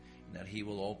and that he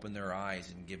will open their eyes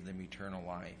and give them eternal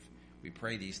life. We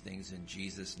pray these things in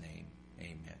Jesus' name.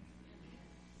 Amen.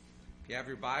 If you have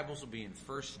your Bibles, we'll be in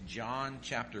 1 John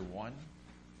chapter 1.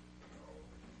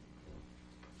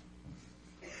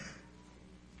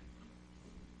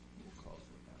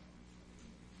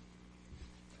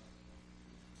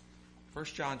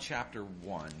 First John chapter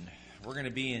 1. We're going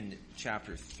to be in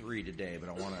chapter 3 today, but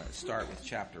I want to start with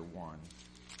chapter 1.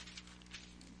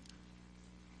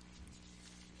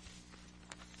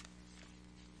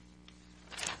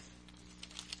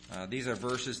 These are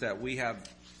verses that we have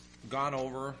gone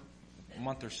over a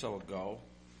month or so ago.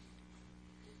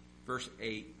 Verse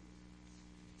 8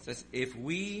 says, "If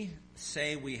we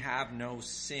say we have no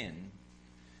sin,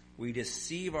 we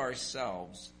deceive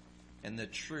ourselves, and the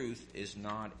truth is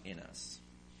not in us."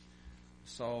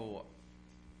 So,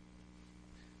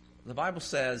 the Bible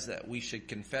says that we should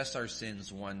confess our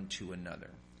sins one to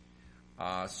another.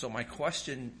 So my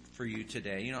question for you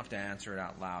today, you don't have to answer it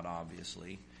out loud,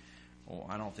 obviously. Well,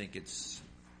 I don't think it's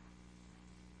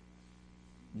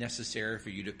necessary for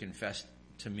you to confess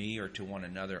to me or to one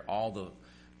another all the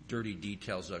dirty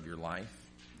details of your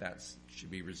life. That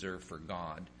should be reserved for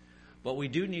God. But we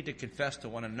do need to confess to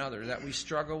one another that we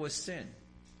struggle with sin.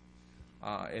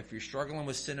 If you're struggling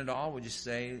with sin at all, would you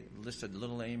say, list a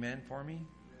little amen for me?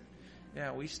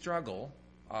 Yeah, we struggle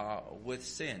with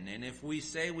sin. And if we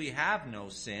say we have no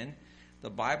sin, the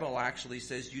Bible actually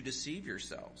says you deceive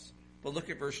yourselves. But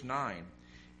look at verse 9.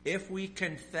 "If we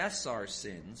confess our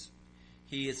sins,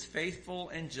 he is faithful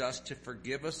and just to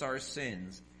forgive us our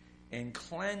sins and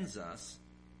cleanse us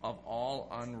of all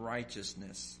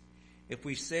unrighteousness. If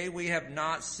we say we have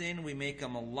not sinned, we make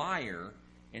him a liar,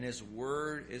 and his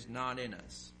word is not in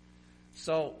us."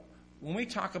 So, when we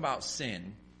talk about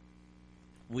sin,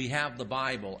 we have the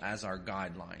Bible as our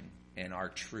guideline and our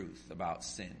truth about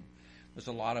sin. There's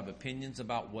a lot of opinions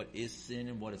about what is sin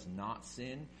and what is not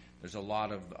sin. There's a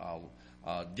lot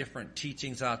of different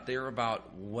teachings out there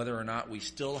about whether or not we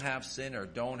still have sin or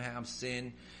don't have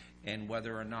sin, and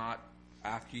whether or not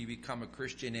after you become a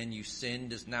Christian and you sin,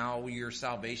 does now your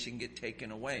salvation get taken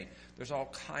away? There's all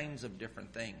kinds of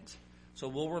different things. So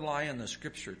we'll rely on the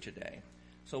Scripture today.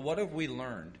 So what have we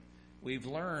learned? We've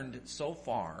learned so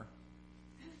far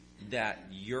that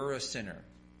you're a sinner.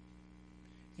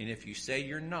 And if you say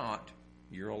you're not,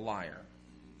 you're a liar.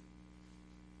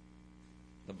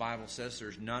 The Bible says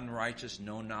there's none righteous,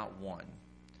 no, not one.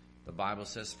 The Bible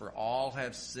says, "For all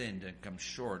have sinned and come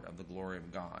short of the glory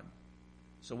of God."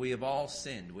 So we have all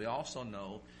sinned. We also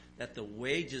know that the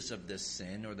wages of this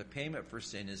sin, or the payment for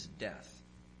sin, is death.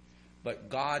 But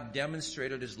God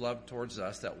demonstrated his love towards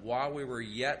us that while we were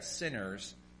yet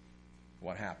sinners,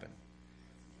 what happened?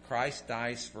 Christ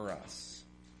dies for us.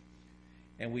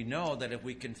 And we know that if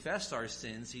we confess our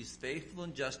sins, he's faithful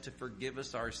and just to forgive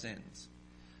us our sins.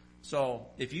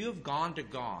 So, if you have gone to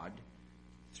God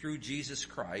through Jesus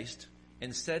Christ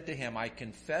and said to him, "I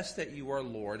confess that you are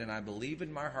Lord, and I believe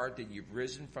in my heart that you've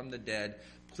risen from the dead.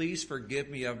 Please forgive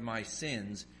me of my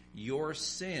sins," your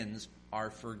sins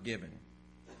are forgiven.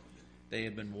 They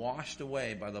have been washed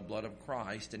away by the blood of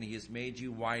Christ, and he has made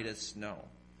you white as snow.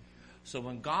 So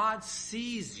when God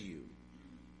sees you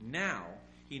now,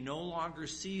 he no longer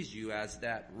sees you as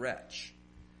that wretch.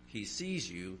 He sees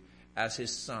you as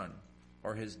his son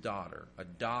or his daughter,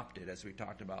 adopted, as we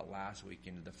talked about last week,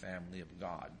 into the family of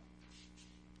God.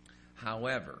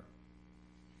 However,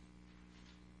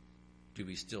 do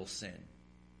we still sin?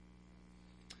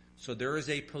 So there is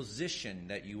a position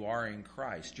that you are in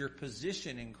Christ. Your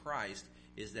position in Christ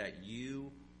is that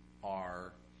you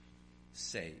are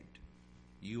saved.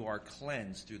 You are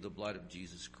cleansed through the blood of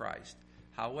Jesus Christ.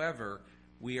 However,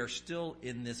 we are still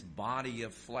in this body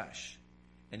of flesh.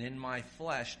 And in my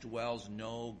flesh dwells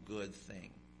no good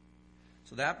thing.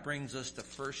 So that brings us to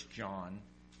 1 John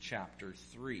chapter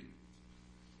 3.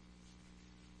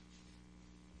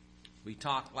 We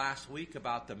talked last week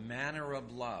about the manner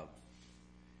of love.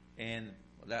 And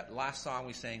that last song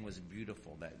we sang was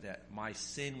beautiful, that my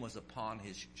sin was upon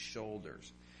his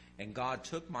shoulders. And God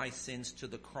took my sins to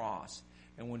the cross.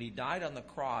 And when he died on the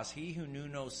cross, he who knew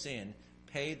no sin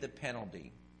paid the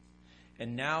penalty.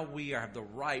 And now we have the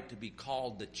right to be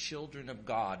called the children of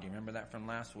God. Do you remember that from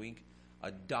last week?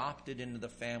 Adopted into the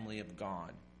family of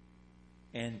God.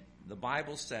 And the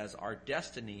Bible says our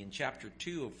destiny in chapter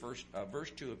 2 of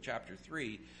verse 2 of chapter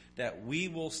 3, that we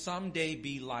will someday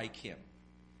be like him.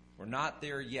 We're not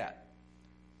there yet,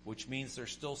 which means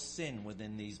there's still sin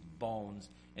within these bones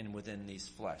and within these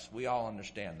flesh. We all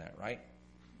understand that, right?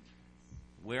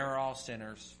 We're all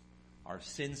sinners. Our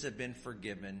sins have been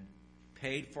forgiven,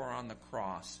 paid for on the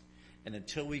cross. And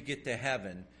until we get to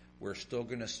heaven, we're still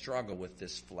going to struggle with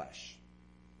this flesh.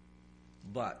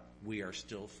 But we are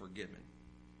still forgiven.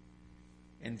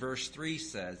 And verse 3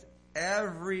 says,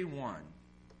 everyone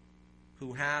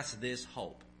who has this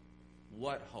hope.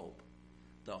 What hope?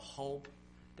 The hope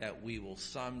that we will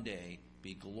someday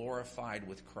be glorified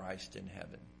with Christ in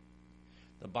heaven.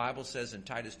 The Bible says in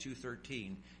Titus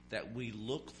 2:13 that we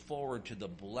look forward to the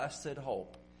blessed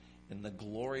hope in the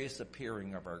glorious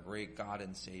appearing of our great God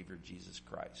and Savior, Jesus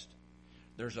Christ.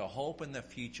 There's a hope in the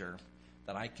future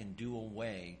that I can do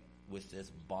away with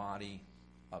this body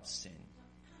of sin.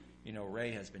 You know,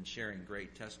 Ray has been sharing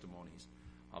great testimonies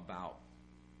about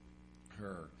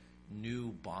her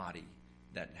new body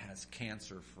that has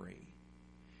cancer-free.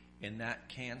 And that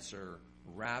cancer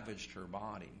ravaged her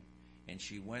body, and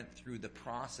she went through the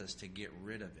process to get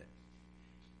rid of it.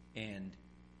 And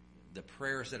the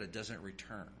prayer is that it doesn't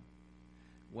return.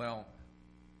 Well,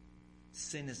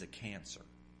 sin is a cancer.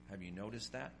 Have you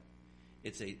noticed that?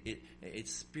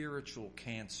 It's spiritual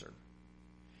cancer.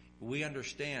 We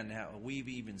understand how we've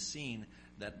even seen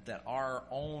that our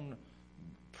own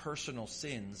personal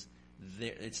sins,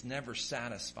 it's never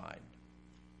satisfied.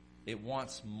 It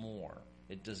wants more.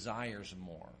 It desires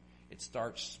more. It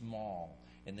starts small,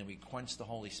 and then we quench the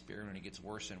Holy Spirit, and it gets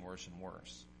worse and worse and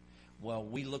worse. Well,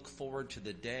 we look forward to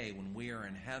the day when we are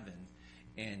in heaven,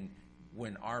 and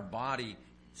when our body,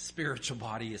 spiritual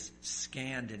body, is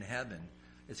scanned in heaven,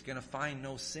 it's going to find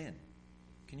no sin.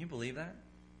 Can you believe that?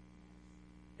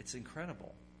 It's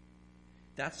incredible.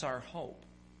 That's our hope.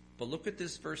 But look what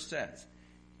this verse says.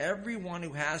 Everyone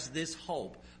who has this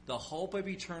hope, the hope of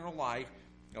eternal life,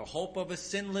 the hope of a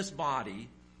sinless body,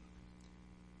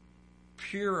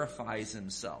 purifies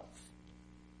himself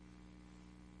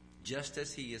just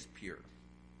as he is pure.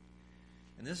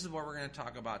 And this is what we're going to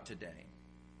talk about today.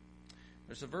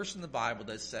 There's a verse in the Bible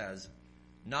that says,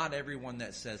 not everyone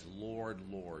that says, Lord,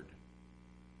 Lord,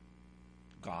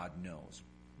 God knows.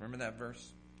 Remember that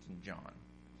verse? It's in John.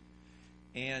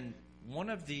 And one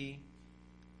of the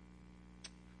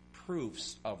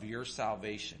proofs of your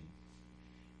salvation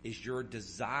is your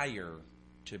desire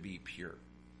to be pure.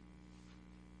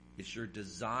 It's your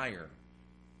desire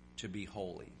to be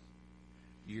holy.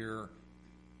 Your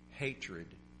hatred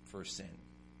for sin.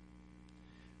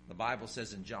 The Bible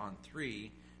says in John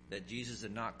 3 that Jesus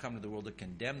had not come to the world to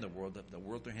condemn the world, that the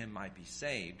world through him might be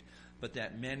saved, but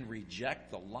that men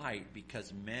reject the light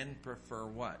because men prefer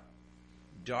what?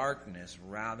 Darkness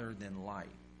rather than light.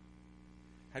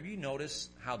 Have you noticed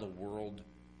how the world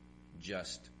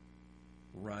just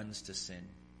runs to sin?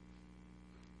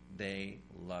 They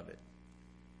love it.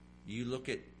 You look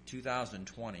at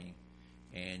 2020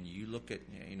 and you look at,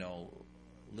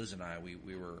 Liz and I,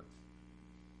 we were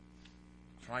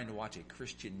trying to watch a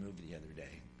Christian movie the other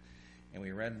day. And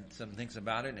we read some things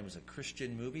about it, and it was a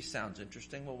Christian movie. Sounds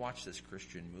interesting. We'll watch this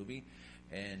Christian movie.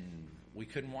 And we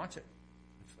couldn't watch it.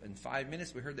 In 5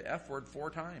 minutes, we heard the F word 4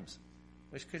 times.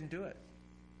 We just couldn't do it.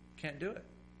 Can't do it.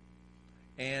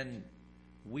 And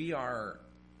we are...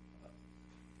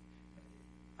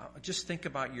 just think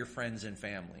about your friends and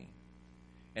family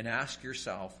and ask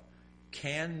yourself,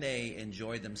 can they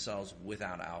enjoy themselves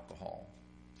without alcohol?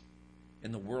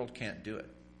 And the world can't do it.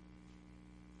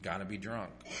 Gotta be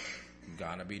drunk.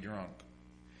 Gotta be drunk.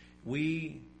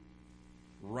 We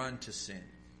run to sin.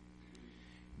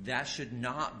 That should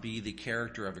not be the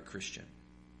character of a Christian.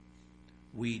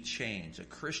 We change. A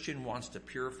Christian wants to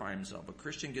purify himself. A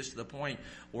Christian gets to the point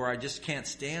where I just can't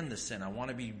stand the sin. I want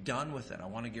to be done with it. I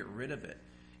want to get rid of it.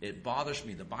 It bothers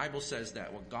me. The Bible says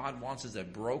that what God wants is a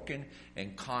broken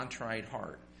and contrite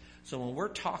heart. So when we're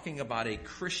talking about a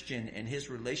Christian and his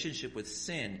relationship with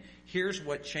sin, here's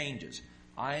what changes.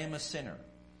 I am a sinner.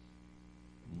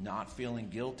 Not feeling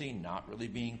guilty, not really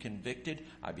being convicted.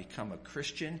 I become a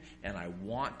Christian and I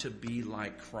want to be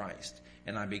like Christ.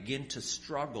 And I begin to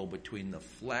struggle between the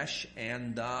flesh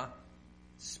and the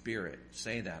Spirit.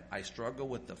 Say that. I struggle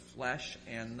with the flesh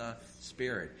and the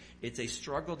Spirit. It's a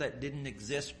struggle that didn't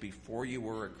exist before you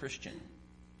were a Christian.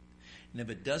 And if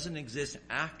it doesn't exist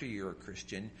after you're a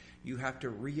Christian, you have to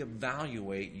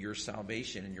reevaluate your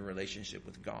salvation and your relationship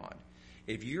with God.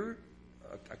 If you're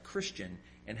a Christian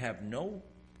and have no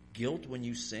guilt when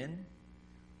you sin,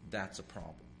 that's a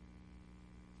problem.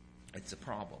 It's a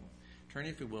problem. Turn,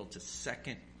 if you will, to 2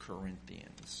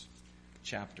 Corinthians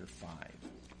chapter 5.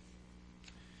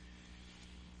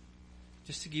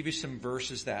 Just to give you some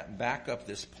verses that back up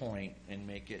this point and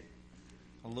make it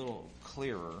a little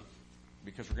clearer,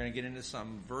 because we're going to get into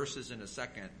some verses in a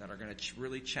second that are going to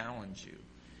really challenge you.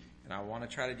 And I want to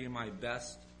try to do my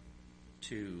best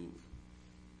to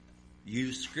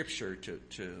use Scripture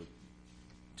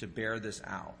to bear this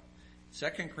out. 2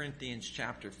 Corinthians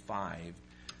chapter 5,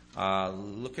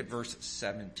 look at verse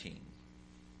 17.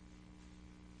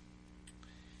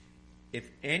 If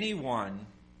anyone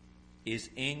is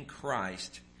in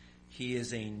Christ, he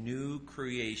is a new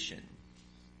creation.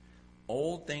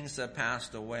 Old things have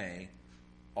passed away.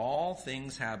 All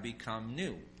things have become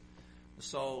new.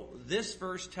 So this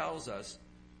verse tells us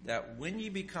that when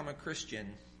you become a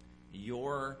Christian,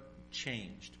 you're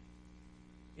changed.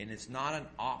 And it's not an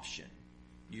option.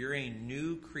 You're a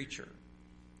new creature.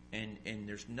 And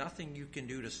there's nothing you can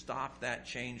do to stop that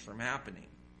change from happening.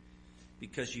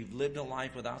 Because you've lived a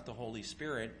life without the Holy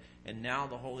Spirit, and now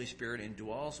the Holy Spirit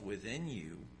indwells within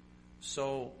you.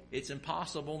 So it's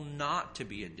impossible not to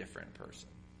be a different person.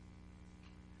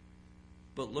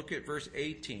 But look at verse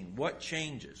 18. What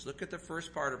changes? Look at the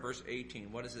first part of verse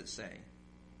 18. What does it say?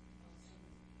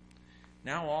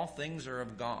 Now all things are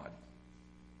of God.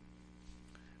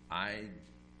 I've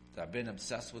been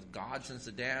obsessed with God since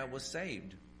the day I was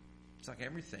saved. It's like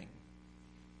everything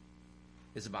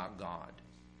is about God.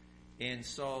 And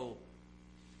so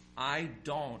I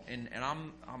don't, and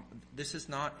I'm this is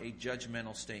not a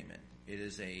judgmental statement. It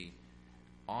is a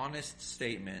honest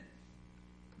statement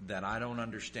that I don't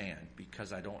understand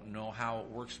because I don't know how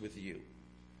it works with you.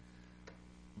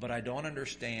 But I don't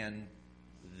understand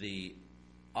the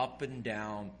up and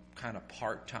down kind of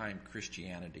part-time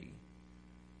Christianity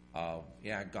of,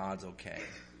 yeah, God's okay.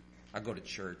 I go to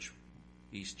church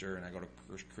Easter and I go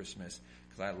to Christmas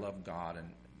because I love God, and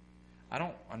I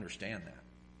don't understand that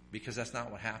because that's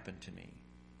not what happened to me.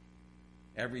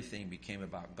 Everything became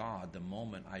about God the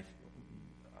moment I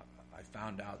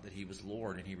found out that He was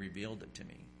Lord and He revealed it to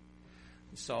me.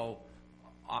 So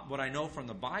what I know from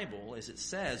the Bible is it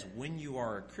says when you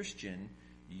are a Christian,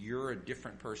 you're a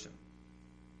different person.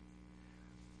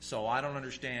 So I don't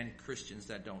understand Christians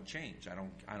that don't change. I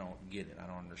don't get it. I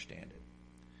don't understand it.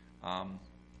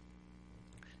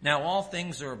 Now all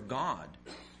things are of God,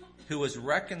 who has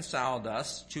reconciled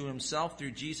us to Himself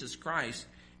through Jesus Christ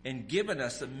and given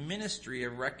us the ministry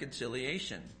of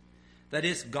reconciliation. That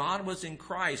is, God was in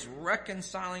Christ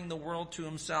reconciling the world to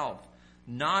Himself,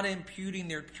 not imputing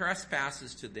their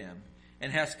trespasses to them,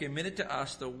 and has committed to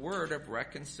us the word of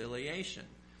reconciliation.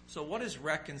 So what is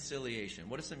reconciliation?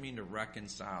 What does it mean to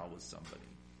reconcile with somebody?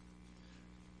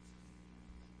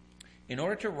 In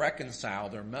order to reconcile,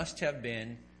 there must have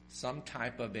been some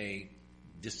type of a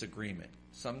disagreement,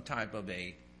 some type of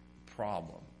a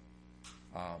problem.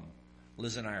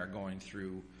 Liz and I are going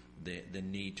through the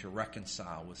need to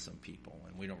reconcile with some people,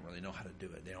 and we don't really know how to do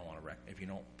it. They don't want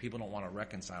to. People don't want to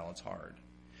reconcile. It's hard.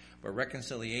 But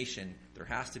reconciliation, there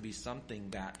has to be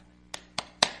something that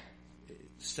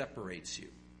separates you.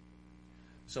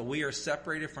 So we are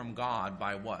separated from God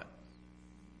by what?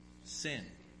 Sin.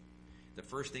 The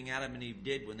first thing Adam and Eve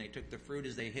did when they took the fruit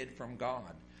is they hid from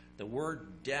God. The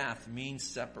word death means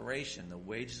separation. The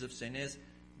wages of sin is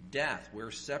death.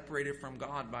 We're separated from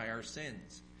God by our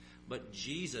sins. But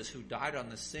Jesus, who died on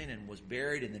the sin and was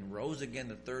buried and then rose again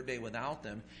the third day without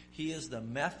them, He is the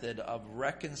method of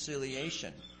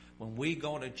reconciliation. When we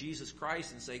go to Jesus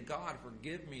Christ and say, God,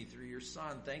 forgive me through your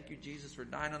Son. Thank you, Jesus, for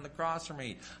dying on the cross for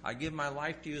me. I give my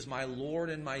life to you as my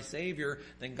Lord and my Savior.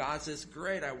 Then God says,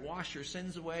 great, I wash your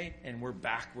sins away, and we're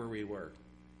back where we were.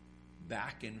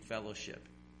 Back in fellowship.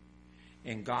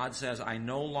 And God says, I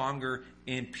no longer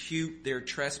impute their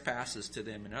trespasses to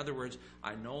them. In other words,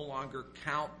 I no longer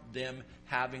count them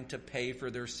having to pay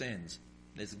for their sins.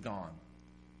 It's gone.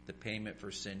 The payment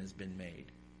for sin has been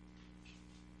made.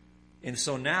 And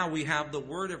so now we have the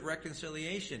word of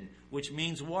reconciliation, which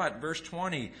means what? Verse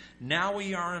 20, now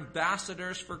we are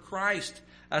ambassadors for Christ,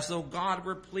 as though God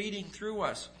were pleading through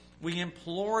us. We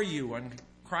implore you on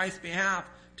Christ's behalf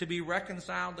to be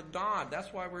reconciled to God.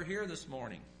 That's why we're here this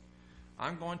morning.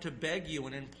 I'm going to beg you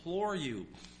and implore you,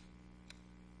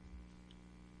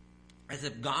 as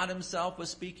if God Himself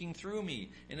was speaking through me.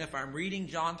 And if I'm reading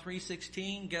John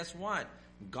 3:16, guess what?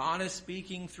 God is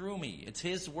speaking through me. It's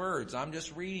His words. I'm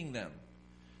just reading them.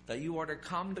 That you are to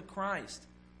come to Christ.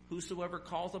 Whosoever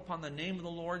calls upon the name of the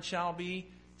Lord shall be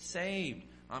saved.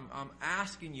 I'm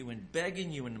asking you and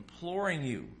begging you and imploring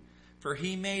you. For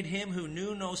He made Him who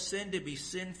knew no sin to be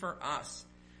sin for us,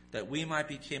 that we might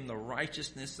become the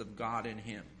righteousness of God in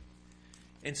Him.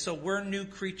 And so we're new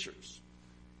creatures.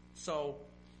 So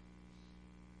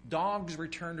dogs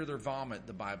return to their vomit,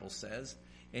 the Bible says.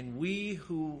 And we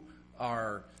who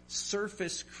are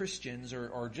surface Christians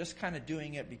or just kind of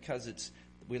doing it because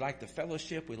we like the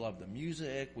fellowship, we love the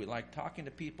music, we like talking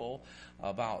to people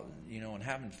about, and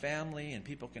having family and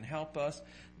people can help us.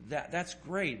 That's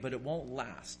great, but it won't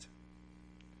last.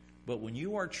 But when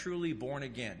you are truly born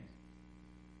again,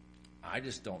 I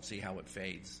just don't see how it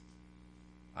fades.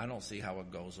 I don't see how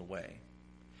it goes away.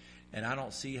 And I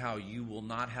don't see how you will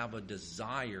not have a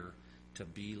desire to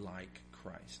be like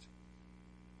Christ.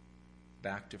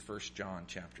 Back to 1 John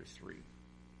chapter 3.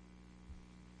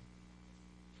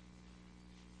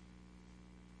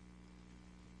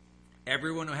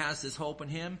 Everyone who has this hope in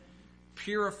him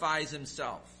purifies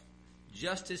himself,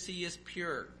 just as he is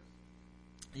pure.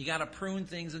 You got to prune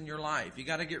things in your life. You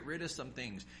got to get rid of some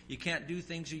things. You can't do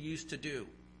things you used to do.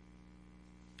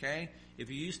 Okay? If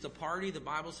you used to party, the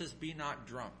Bible says, be not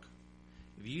drunk.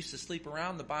 If you used to sleep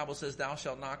around, the Bible says, thou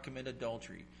shalt not commit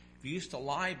adultery. If you used to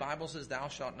lie, the Bible says, thou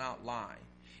shalt not lie.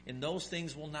 And those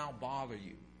things will now bother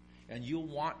you. And you'll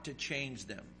want to change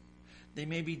them. They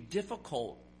may be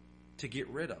difficult to get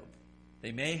rid of.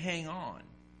 They may hang on.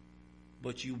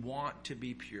 But you want to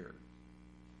be pure.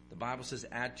 The Bible says,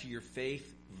 add to your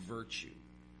faith virtue.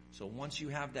 So once you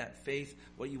have that faith,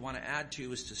 what you want to add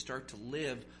to is to start to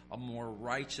live a more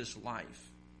righteous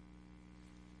life.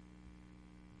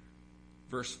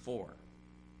 Verse 4.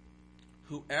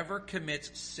 Whoever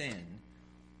commits sin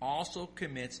also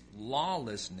commits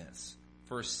lawlessness,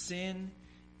 for sin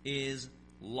is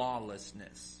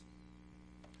lawlessness.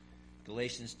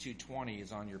 Galatians 2:20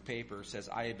 is on your paper. It says,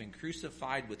 I have been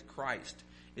crucified with Christ.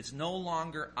 It's no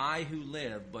longer I who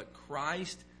live, but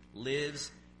Christ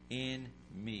lives in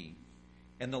me.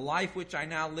 And the life which I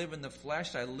now live in the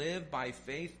flesh, I live by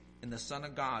faith in the Son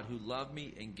of God, who loved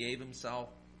me and gave himself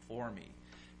for me.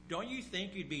 Don't you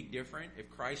think you'd be different if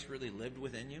Christ really lived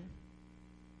within you?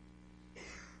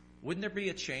 Wouldn't there be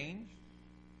a change?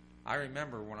 I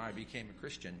remember when I became a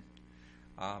Christian,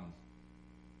 I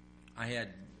had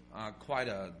quite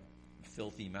a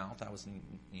filthy mouth. I was,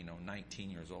 19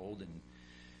 years old, and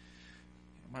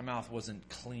my mouth wasn't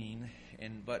clean,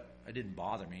 but it didn't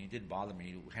bother me. It did bother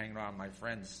me hanging around my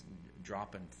friends,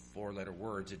 dropping 4-letter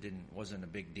words. It wasn't a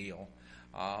big deal,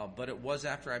 but it was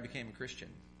after I became a Christian,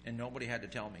 and nobody had to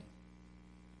tell me.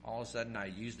 All of a sudden, I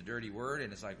used a dirty word,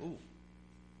 and it's like, ooh,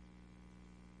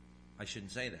 I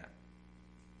shouldn't say that.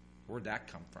 Where'd that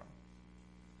come from?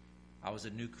 I was a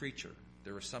new creature.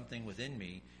 There was something within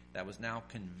me that was now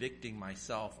convicting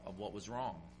myself of what was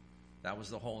wrong. That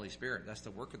was the Holy Spirit. That's the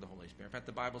work of the Holy Spirit. In fact,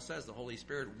 the Bible says the Holy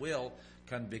Spirit will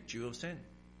convict you of sin.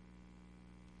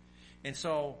 And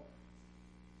so,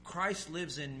 Christ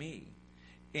lives in me.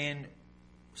 And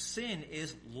sin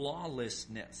is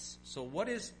lawlessness. So what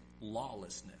is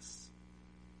lawlessness?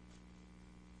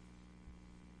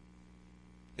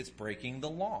 It's breaking the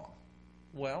law.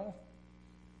 Well,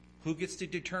 who gets to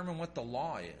determine what the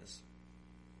law is?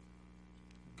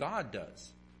 God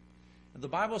does. The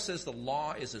Bible says the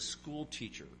law is a school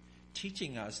teacher,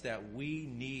 teaching us that we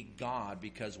need God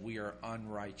because we are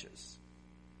unrighteous.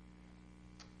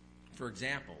 For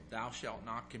example, thou shalt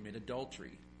not commit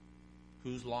adultery.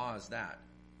 Whose law is that?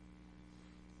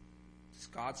 It's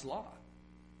God's law.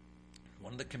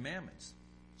 One of the commandments.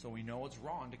 So we know it's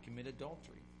wrong to commit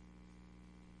adultery.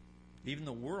 Even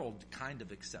the world kind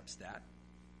of accepts that.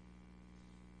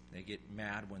 They get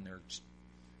mad when their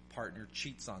partner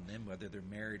cheats on them, whether they're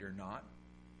married or not.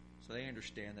 So they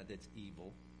understand that it's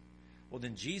evil. Well,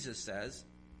 then Jesus says,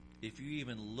 if you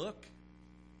even look,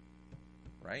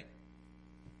 right,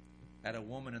 at a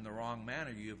woman in the wrong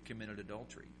manner, you have committed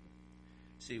adultery.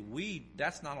 See,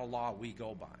 that's not a law we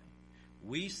go by.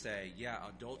 We say, yeah,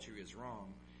 adultery is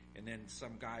wrong. And then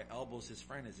some guy elbows his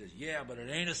friend and says, yeah, but it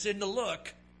ain't a sin to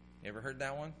look. You ever heard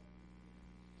that one?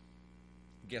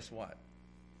 Guess what?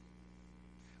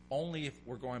 Only if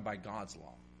we're going by God's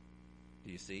law.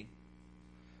 Do you see?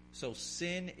 So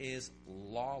sin is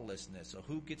lawlessness. So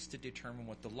who gets to determine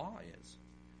what the law is?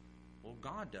 Well,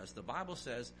 God does. The Bible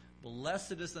says,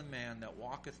 blessed is the man that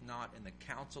walketh not in the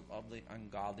counsel of the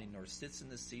ungodly, nor sits in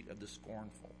the seat of the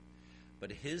scornful.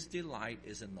 But his delight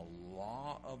is in the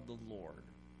law of the Lord.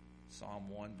 Psalm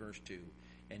 1 verse 2.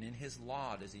 And in his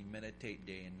law does he meditate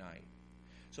day and night.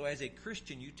 So as a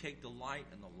Christian, you take delight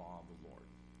in the law of the Lord.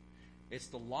 It's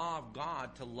the law of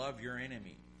God to love your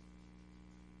enemy.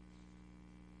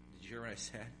 Did you hear what I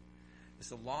said? It's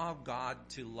the law of God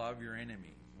to love your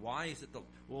enemy. Why is it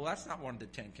well, that's not one of the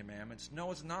 10 commandments.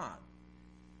 No, it's not.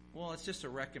 Well, it's just a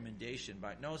recommendation,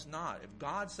 but no, it's not. If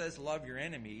God says love your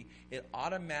enemy, it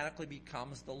automatically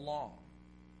becomes the law.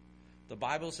 The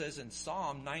Bible says in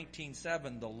Psalm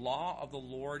 19:7, the law of the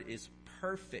Lord is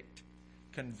perfect,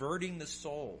 converting the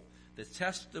soul. The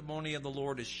testimony of the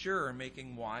Lord is sure,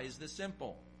 making wise the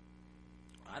simple.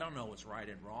 I don't know what's right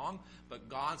and wrong, but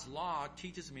God's law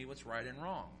teaches me what's right and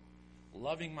wrong.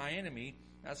 Loving my enemy,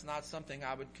 that's not something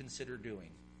I would consider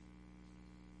doing.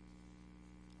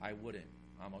 I wouldn't.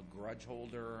 I'm a grudge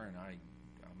holder, and I'm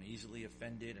I'm easily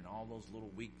offended and all those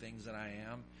little weak things that I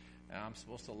am. And I'm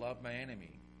supposed to love my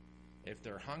enemy. If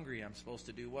they're hungry, I'm supposed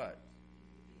to do what?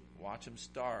 Watch them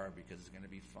starve because it's going to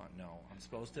be fun. No, I'm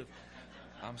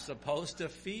supposed to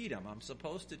feed them. I'm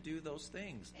supposed to do those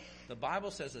things. The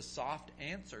Bible says a soft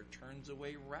answer turns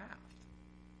away wrath.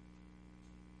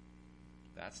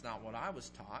 That's not what I was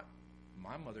taught.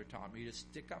 My mother taught me to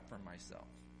stick up for myself.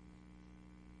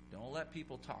 Don't let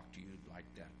people talk to you like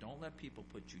that. Don't let people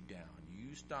put you down.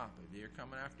 You stop. If they're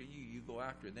coming after you, you go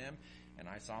after them. And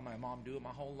I saw my mom do it my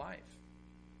whole life.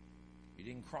 You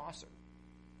didn't cross her.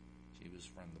 She was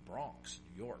from the Bronx,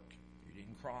 New York. You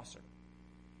didn't cross her.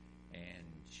 And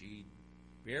she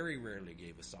very rarely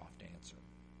gave a soft answer.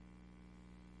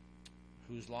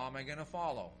 Whose law am I going to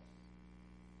follow?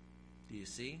 Do you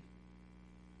see?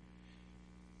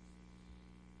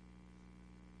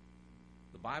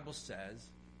 The Bible says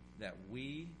that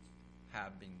we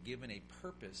have been given a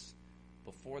purpose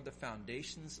before the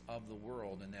foundations of the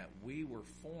world, and that we were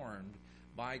formed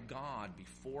by God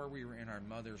before we were in our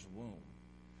mother's womb.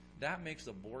 That makes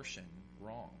abortion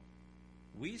wrong.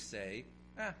 We say,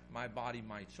 my body,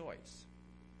 my choice.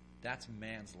 That's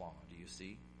man's law, do you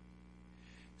see?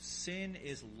 Sin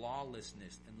is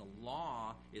lawlessness, and the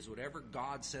law is whatever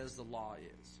God says the law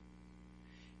is.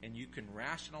 And you can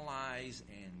rationalize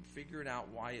and figure it out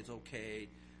why it's okay,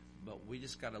 but we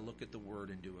just got to look at the Word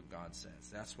and do what God says.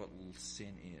 That's what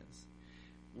sin is.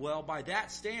 Well, by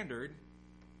that standard,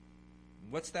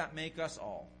 what's that make us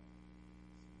all?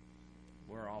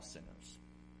 We're all sinners.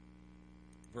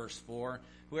 Verse 4,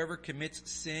 whoever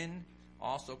commits sin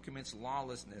also commits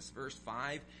lawlessness. Verse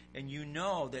 5, and you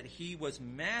know that he was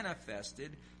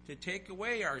manifested to take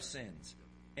away our sins,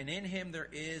 and in him there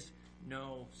is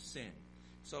no sin.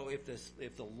 So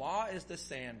if the law is the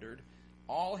standard,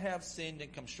 all have sinned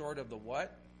and come short of the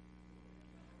what?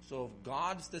 So if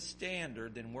God's the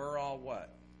standard, then we're all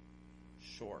what?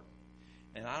 Short.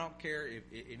 And I don't care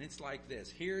and it's like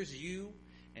this. Here's you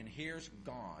and here's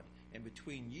God. And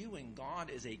between you and God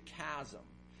is a chasm.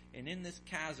 And in this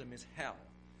chasm is hell.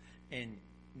 And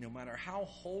no matter how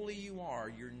holy you are,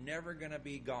 you're never going to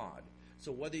be God.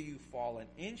 So whether you fall an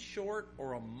inch short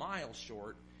or a mile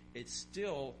short, it's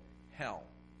still hell.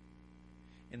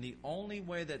 And the only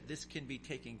way that this can be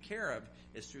taken care of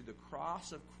is through the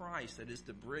cross of Christ, that is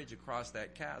the bridge across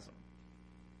that chasm.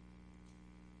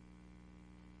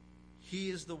 He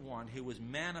is the one who was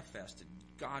manifested.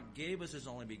 God gave us his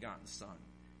only begotten Son,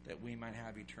 that we might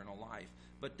have eternal life.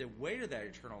 But the way to that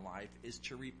eternal life is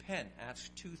to repent. Acts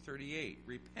 2:38.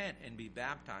 Repent and be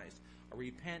baptized, or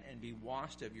repent and be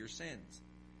washed of your sins.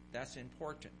 That's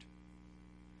important.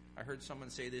 I heard someone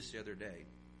say this the other day,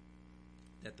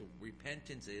 that the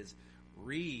repentance is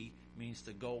means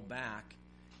to go back,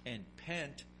 and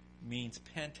pent means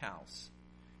penthouse.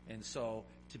 And so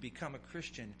to become a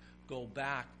Christian, go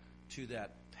back to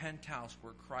that penthouse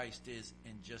where Christ is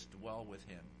and just dwell with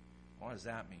him. What does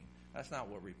that mean? That's not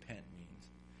what repent means.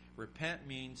 Repent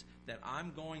means that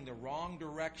I'm going the wrong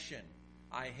direction.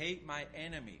 I hate my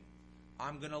enemy.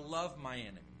 I'm going to love my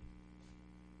enemy.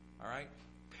 All right?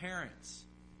 Parents,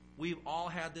 we've all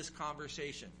had this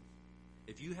conversation.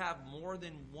 If you have more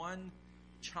than one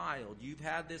child, you've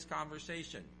had this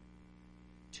conversation.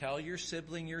 Tell your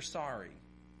sibling you're sorry.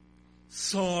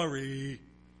 Sorry.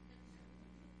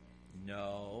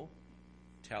 No.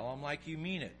 Tell them like you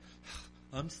mean it.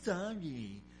 I'm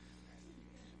sorry.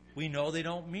 We know they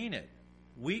don't mean it.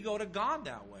 We go to God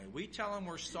that way. We tell him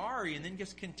we're sorry and then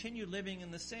just continue living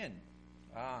in the sin.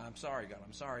 I'm sorry, God.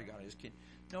 I'm sorry, God. I just can't.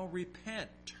 No, repent.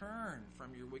 Turn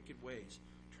from your wicked ways.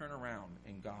 Turn around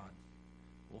in God.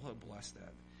 We'll bless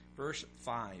that. Verse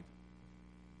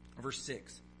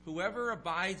 6. Whoever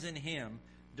abides in him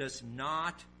does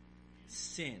not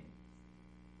sin.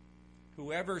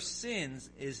 Whoever sins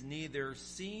is neither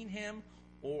seen him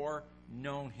or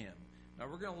known him. Now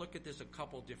we're going to look at this a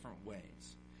couple different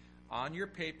ways. On your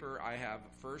paper, I have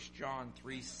 1 John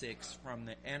 3:6 from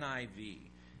the NIV.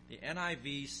 The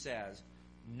NIV says,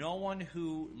 no one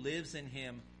who lives in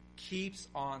him keeps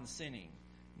on sinning.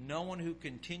 No one who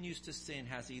continues to sin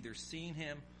has either seen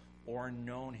him or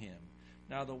known him.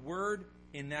 Now the word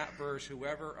in that verse,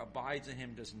 whoever abides in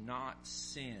him does not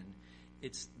sin.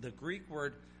 It's the Greek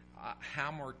word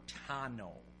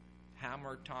hamartano.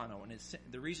 Hamartano. And it's,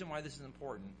 the reason why this is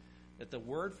important, that the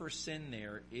word for sin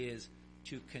there is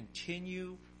to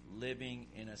continue living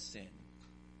in a sin.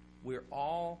 We're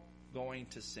all going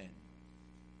to sin.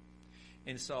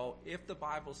 And so if the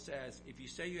Bible says, if you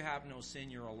say you have no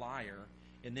sin, you're a liar,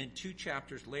 and then 2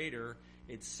 chapters later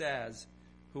it says,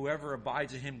 whoever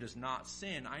abides in him does not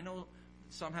sin. I know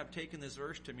some have taken this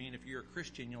verse to mean if you're a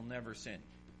Christian, you'll never sin.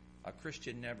 A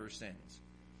Christian never sins.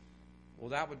 Well,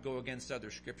 that would go against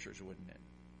other scriptures, wouldn't it?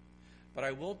 But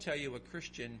I will tell you, a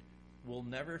Christian will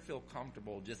never feel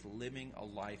comfortable just living a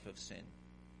life of sin.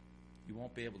 You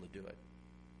won't be able to do it.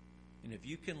 And if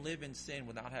you can live in sin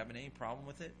without having any problem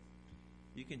with it,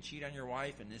 you can cheat on your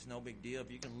wife and it's no big deal.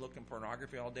 If you can look in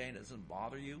pornography all day and it doesn't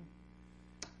bother you,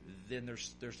 then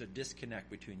there's a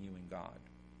disconnect between you and God.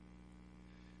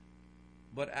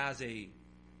 But as a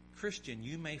Christian,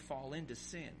 you may fall into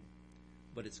sin,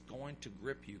 but it's going to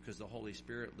grip you because the Holy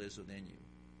Spirit lives within you.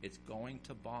 It's going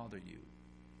to bother you.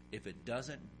 If it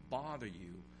doesn't bother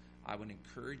you, I would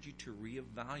encourage you to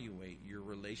reevaluate your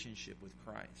relationship with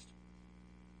Christ.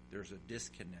 There's a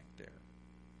disconnect there.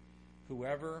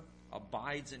 Whoever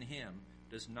abides in him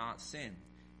does not sin.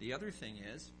 The other thing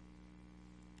is,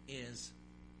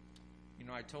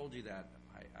 I told you that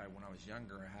I when I was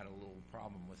younger, I had a little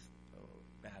problem with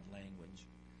bad language.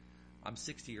 I'm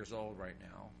 60 years old right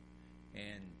now,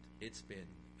 and it's been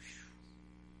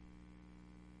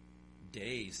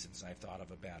days since I've thought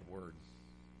of a bad word.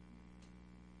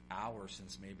 Hours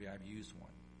since maybe I've used one.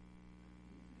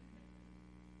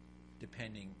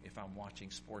 Depending if I'm watching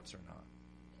sports or not.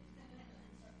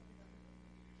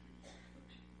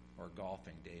 Or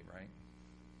golfing, Dave, right?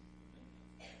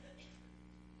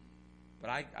 But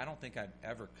I don't think I've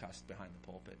ever cussed behind the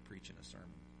pulpit preaching a sermon.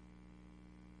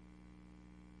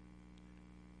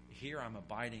 Here I'm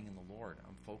abiding in the Lord.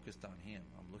 I'm focused on him.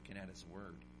 I'm looking at his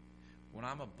word. When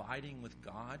I'm abiding with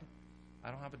God,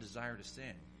 I don't have a desire to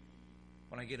sin.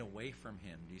 When I get away from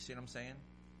him, do you see what I'm saying?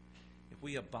 If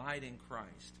we abide in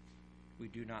Christ, we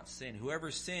do not sin.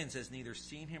 Whoever sins has neither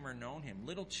seen him or known him.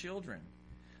 Little children,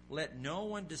 let no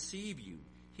one deceive you.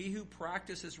 He who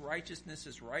practices righteousness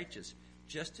is righteous,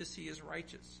 just as he is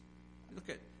righteous. Look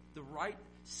at the right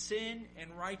sin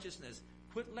and righteousness.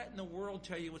 Quit letting the world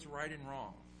tell you what's right and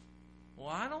wrong. Well,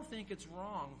 I don't think it's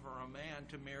wrong for a man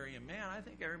to marry a man. I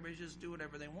think everybody should just do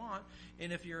whatever they want.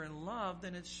 And if you're in love,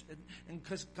 then and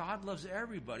because God loves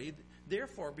everybody,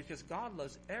 therefore, because God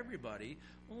loves everybody,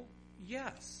 well,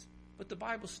 yes. But the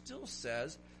Bible still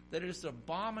says that it is an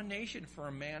abomination for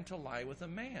a man to lie with a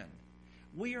man.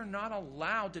 We are not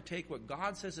allowed to take what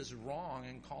God says is wrong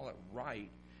and call it right,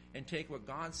 and take what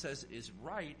God says is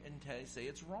right and say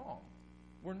it's wrong.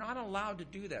 We're not allowed to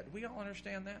do that. We all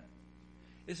understand that?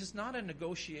 This is not a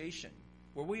negotiation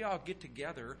where we all get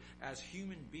together as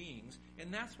human beings,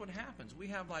 and that's what happens. We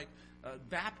have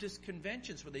Baptist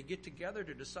conventions where they get together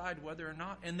to decide whether or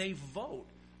not, and they vote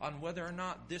on whether or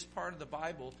not this part of the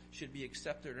Bible should be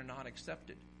accepted or not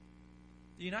accepted.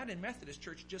 The United Methodist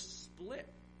Church just split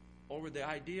over the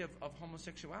idea of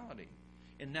homosexuality.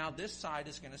 And now this side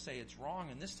is going to say it's wrong,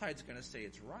 and this side is going to say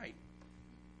it's right.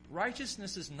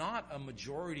 Righteousness is not a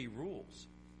majority rules.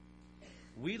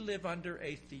 We live under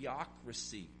a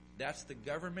theocracy. That's the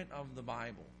government of the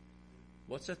Bible.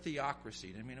 What's a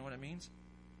theocracy? Do you know what it means?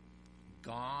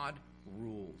 God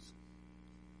rules.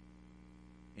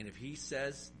 And if he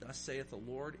says, thus saith the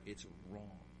Lord, it's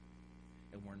wrong.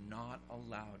 And we're not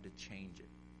allowed to change it.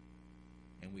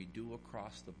 And we do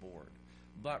across the board.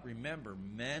 But remember,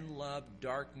 men love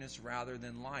darkness rather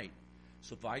than light.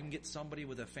 So if I can get somebody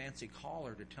with a fancy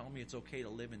collar to tell me it's okay to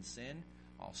live in sin,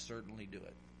 I'll certainly do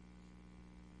it.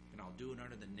 And I'll do it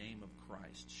under the name of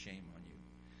Christ. Shame on you.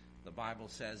 The Bible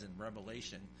says in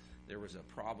Revelation, there was a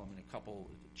problem in a couple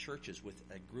of churches with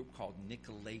a group called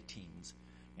Nicolaitans.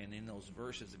 And in those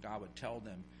verses, God would tell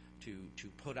them to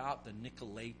put out the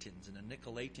Nicolaitans. And the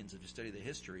Nicolaitans, if you study the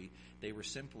history, they were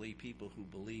simply people who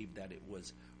believed that it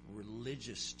was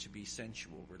religious to be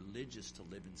sensual, religious to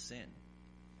live in sin.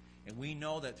 And we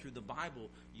know that through the Bible,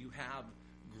 you have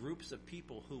groups of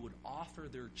people who would offer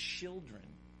their children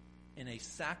in a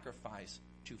sacrifice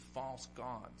to false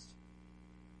gods.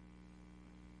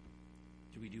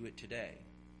 Do we do it today?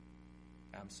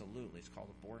 Absolutely. It's called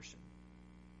abortion.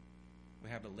 We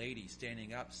have a lady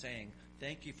standing up saying,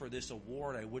 thank you for this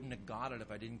award. I wouldn't have got it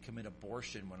if I didn't commit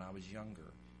abortion when I was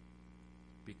younger,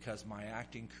 because my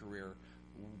acting career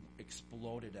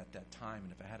exploded at that time,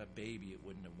 and if I had a baby, it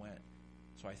wouldn't have went.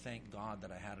 So I thank God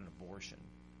that I had an abortion,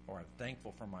 or I'm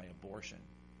thankful for my abortion.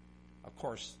 Of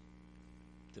course,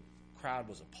 the crowd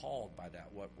was appalled by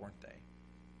that, weren't they?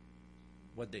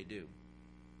 What'd they do?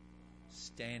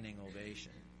 Standing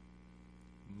ovation.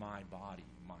 My body,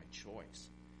 my choice.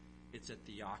 It's a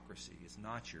theocracy. It's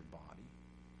not your body.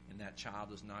 And that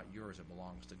child is not yours. It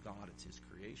belongs to God. It's his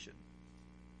creation.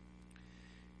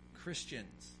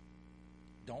 Christians,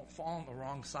 don't fall on the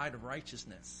wrong side of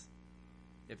righteousness.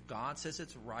 If God says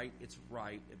it's right, it's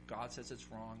right. If God says it's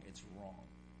wrong, it's wrong.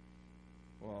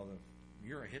 Well,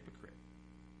 you're a hypocrite.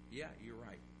 Yeah, you're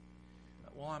right.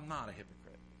 Well, I'm not a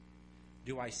hypocrite.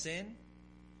 Do I sin?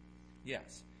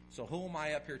 Yes. So who am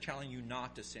I up here telling you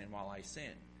not to sin while I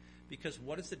sin? Because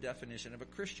what is the definition of a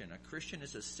Christian? A Christian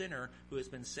is a sinner who has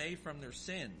been saved from their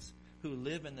sins, who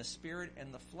live in the spirit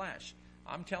and the flesh.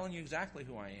 I'm telling you exactly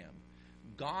who I am.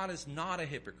 God is not a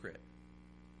hypocrite.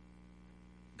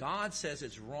 God says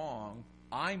it's wrong.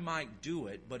 I might do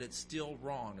it, but it's still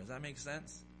wrong. Does that make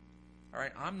sense? All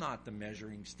right, I'm not the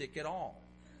measuring stick at all.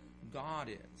 God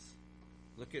is.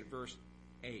 Look at verse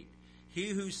 8. He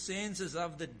who sins is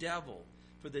of the devil,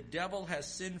 for the devil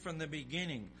has sinned from the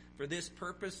beginning. For this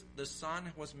purpose the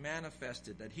Son was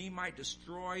manifested, that he might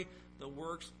destroy the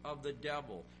works of the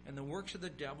devil. And the works of the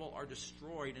devil are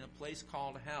destroyed in a place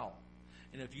called hell.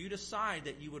 And if you decide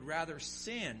that you would rather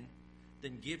sin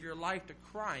than give your life to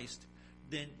Christ,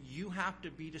 then you have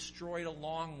to be destroyed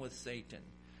along with Satan.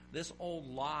 This old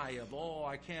lie of,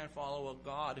 I can't follow a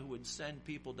God who would send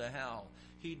people to hell.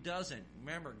 He doesn't.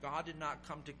 Remember, God did not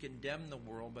come to condemn the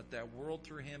world, but that world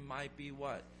through him might be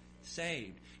what?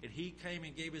 Saved. If he came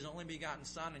and gave his only begotten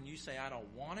Son and you say, I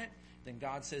don't want it, then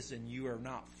God says, then you are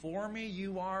not for me,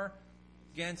 you are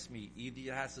against me. He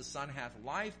that has the Son hath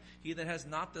life. He that has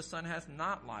not the Son hath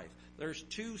not life. There's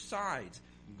two sides,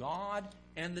 God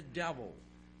and the devil.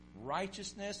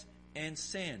 Righteousness and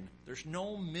sin. There's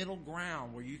no middle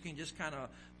ground where you can just kind of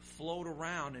float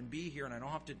around and be here and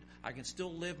I can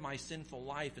still live my sinful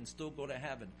life and still go to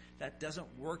heaven. That doesn't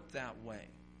work that way.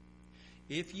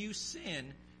 If you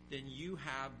sin, then you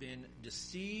have been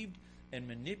deceived and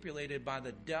manipulated by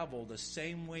the devil the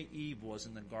same way Eve was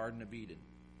in the Garden of Eden.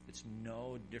 It's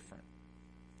no different.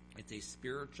 It's a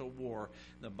spiritual war.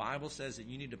 The Bible says that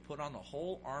you need to put on the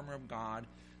whole armor of God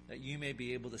that you may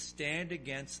be able to stand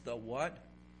against the what?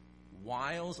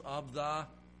 Wiles of the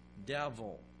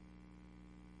devil.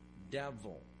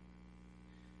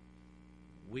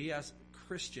 We as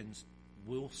Christians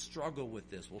will struggle with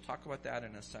this. We'll talk about that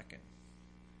in a second.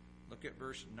 Look at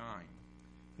verse 9.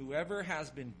 Whoever has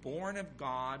been born of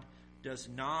God does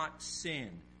not sin.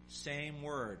 Same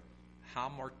word.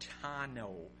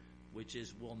 Hamartano, which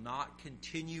is will not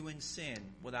continue in sin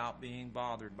without being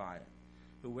bothered by it.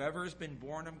 Whoever has been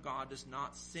born of God does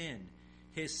not sin.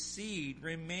 His seed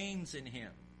remains in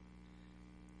him.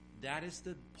 That is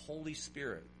the Holy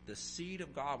Spirit, the seed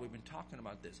of God. We've been talking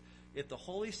about this. If the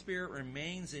Holy Spirit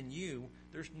remains in you,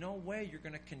 there's no way you're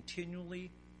going to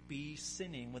continually be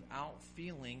sinning without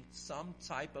feeling some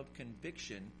type of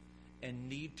conviction and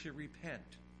need to repent.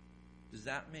 Does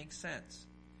that make sense?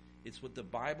 It's what the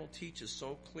Bible teaches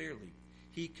so clearly.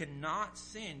 He cannot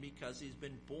sin because he's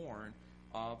been born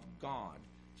of God.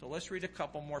 So let's read a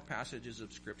couple more passages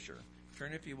of Scripture.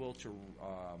 Turn, if you will, to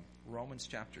Romans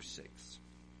chapter 6.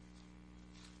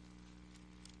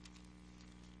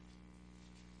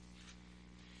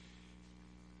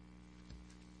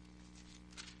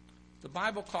 The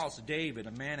Bible calls David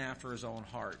a man after his own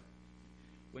heart.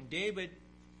 When David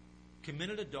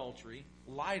committed adultery,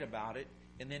 lied about it,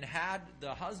 and then had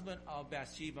the husband of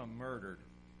Bathsheba murdered,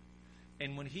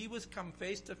 and when he was come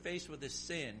face to face with his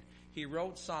sin, he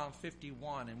wrote Psalm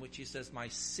 51 in which he says, my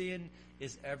sin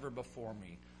is ever before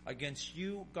me. Against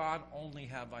you, God, only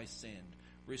have I sinned.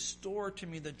 Restore to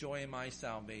me the joy of my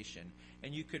salvation.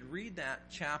 And you could read that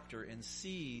chapter and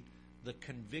see the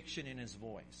conviction in his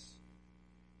voice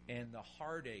and the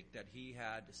heartache that he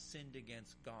had sinned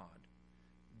against God.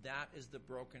 That is the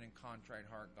broken and contrite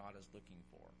heart God is looking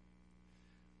for.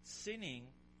 Sinning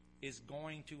is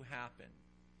going to happen.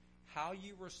 How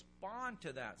you respond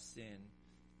to that sin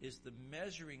is the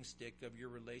measuring stick of your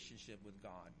relationship with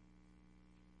God.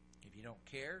 If you don't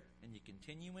care and you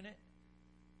continue in it,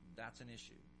 that's an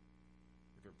issue.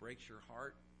 If it breaks your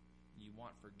heart, you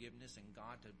want forgiveness and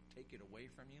God to take it away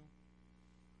from you,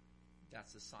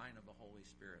 that's a sign of the Holy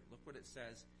Spirit. Look what it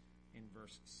says in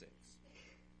verse 6.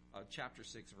 Chapter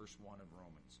 6, verse 1 of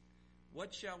Romans.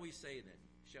 What shall we say then?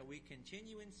 Shall we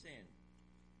continue in sin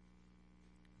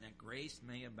that grace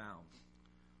may abound?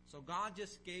 So God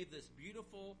just gave this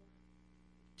beautiful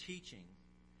teaching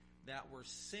that where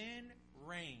sin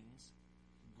reigns,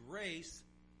 grace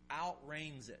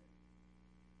outreigns it.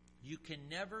 You can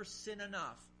never sin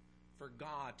enough for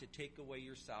God to take away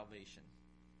your salvation.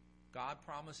 God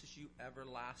promises you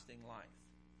everlasting life.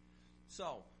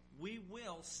 So, we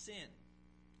will sin.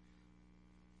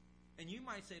 And you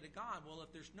might say to God, well,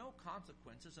 if there's no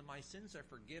consequences and my sins are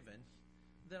forgiven,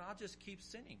 then I'll just keep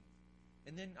sinning.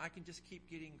 And then I can just keep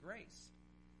getting grace.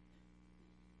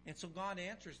 And so God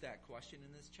answers that question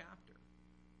in this chapter.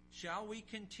 Shall we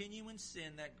continue in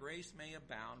sin that grace may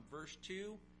abound? Verse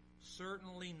 2,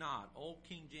 certainly not. Old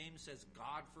King James says,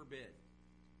 God forbid.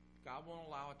 God won't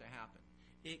allow it to happen.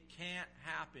 It can't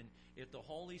happen if the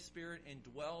Holy Spirit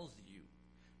indwells you.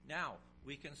 Now,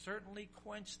 we can certainly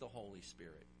quench the Holy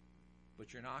Spirit,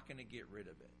 but you're not going to get rid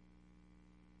of it.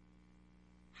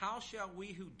 How shall we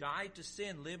who died to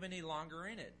sin live any longer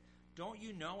in it? Don't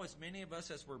you know, as many of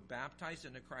us as were baptized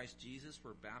into Christ Jesus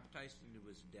were baptized into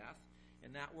his death?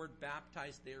 And that word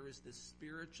baptized there is the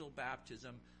spiritual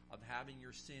baptism of having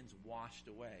your sins washed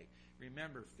away.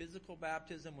 Remember, physical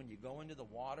baptism, when you go into the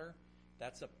water,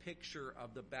 that's a picture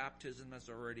of the baptism that's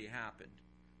already happened.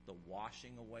 The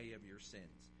washing away of your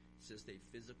sins. It's just a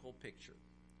physical picture.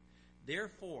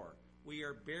 Therefore, we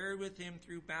are buried with him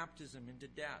through baptism into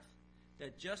death,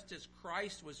 that just as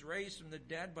Christ was raised from the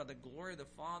dead by the glory of the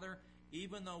Father,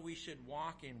 even though we should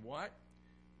walk in what?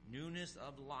 Newness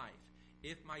of life.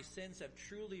 If my sins have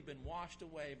truly been washed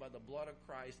away by the blood of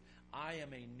Christ, I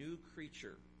am a new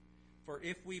creature. For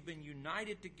if we've been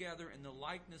united together in the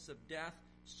likeness of death,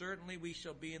 certainly we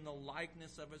shall be in the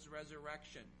likeness of his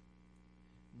resurrection.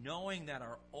 Knowing that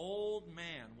our old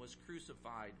man was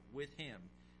crucified with him,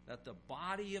 that the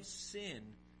body of sin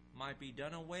might be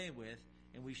done away with,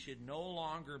 and we should no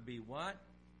longer be what?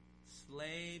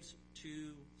 Slaves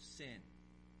to sin.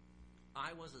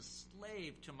 I was a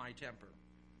slave to my temper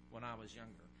when I was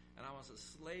younger, and I was a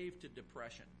slave to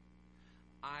depression.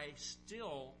 I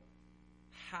still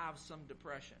have some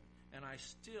depression, and I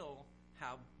still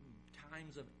have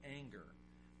times of anger,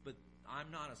 but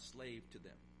I'm not a slave to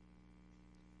them.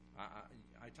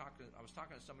 I was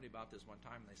talking to somebody about this one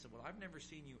time, and they said, well, I've never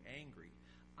seen you angry.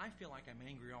 I feel like I'm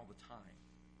angry all the time.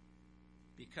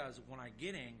 Because when I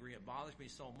get angry, it bothers me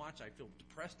so much, I feel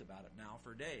depressed about it now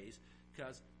for days,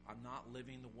 because I'm not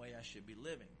living the way I should be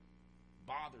living.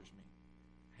 Bothers me.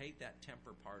 I hate that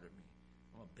temper part of me.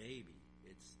 I'm a baby.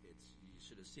 It's. You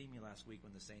should have seen me last week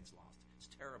when the Saints lost. It's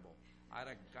terrible. I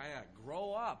gotta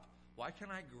grow up. Why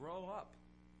can't I grow up?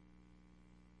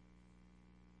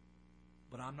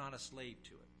 But I'm not a slave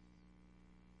to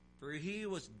it. For he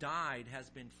who has died has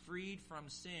been freed from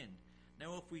sin.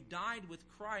 Now, if we died with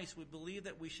Christ, we believe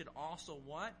that we should also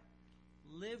what?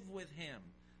 Live with him,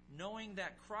 knowing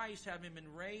that Christ, having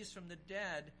been raised from the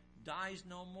dead, dies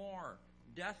no more.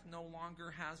 Death no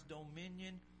longer has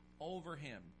dominion over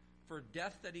him. For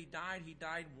death that he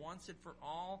died once and for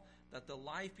all, that the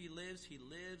life he lives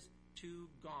to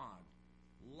God.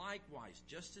 Likewise,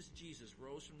 just as Jesus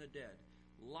rose from the dead,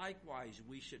 likewise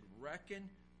we should reckon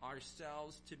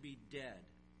ourselves to be dead,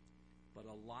 but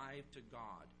alive to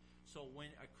God. So when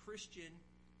a Christian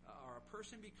or a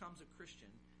person becomes a Christian,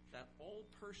 that old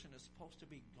person is supposed to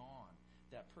be gone.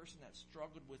 That person that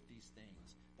struggled with these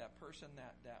things, that person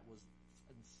that was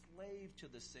enslaved to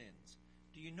the sins.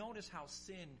 Do you notice how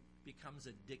sin becomes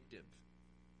addictive?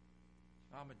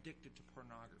 I'm addicted to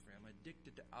pornography. I'm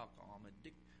addicted to alcohol.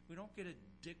 We don't get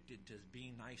addicted to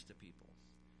being nice to people.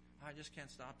 I just can't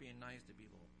stop being nice to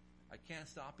people. I can't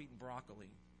stop eating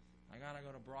broccoli. I gotta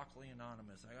go to Broccoli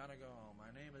Anonymous. I gotta go.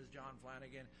 My name is John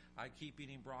Flanagan. I keep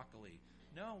eating broccoli.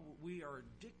 No, we are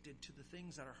addicted to the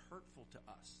things that are hurtful to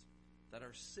us, that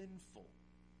are sinful.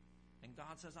 And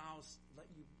God says, I'll let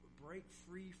you break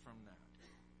free from that.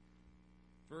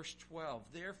 Verse 12,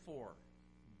 therefore,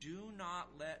 do not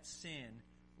let sin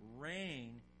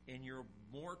reign in your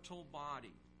mortal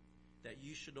body, that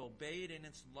you should obey it in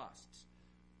its lusts.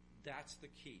 That's the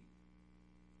key.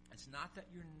 It's not that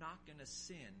you're not going to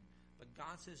sin, but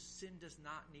God says sin does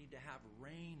not need to have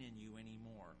reign in you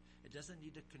anymore. It doesn't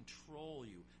need to control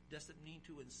you. It doesn't need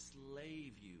to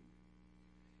enslave you.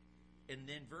 And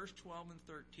then verse 12 and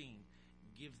 13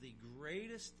 give the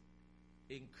greatest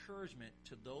encouragement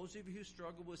to those of you who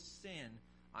struggle with sin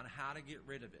on how to get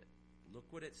rid of it. Look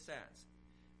what it says.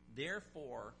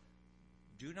 Therefore,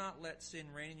 do not let sin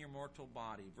reign in your mortal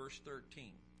body. Verse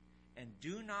 13. And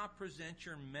do not present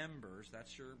your members,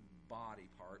 that's your body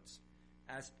parts,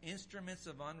 as instruments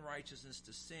of unrighteousness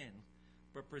to sin,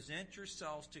 but present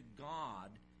yourselves to God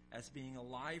as being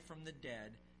alive from the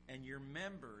dead, and your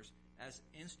members as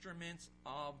instruments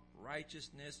of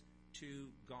righteousness to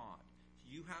God.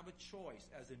 You have a choice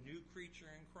as a new creature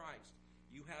in Christ.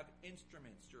 You have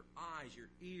instruments, your eyes, your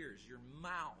ears, your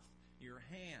mouth, your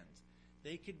hands.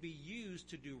 They could be used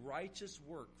to do righteous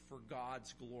work for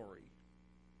God's glory.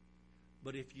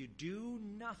 But if you do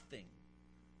nothing,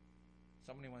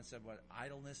 somebody once said, what,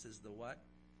 idleness is the what?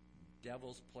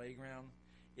 Devil's playground.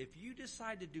 If you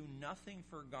decide to do nothing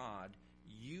for God,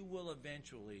 you will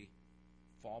eventually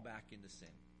fall back into sin.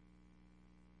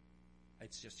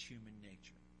 It's just human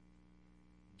nature.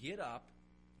 Get up,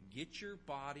 get your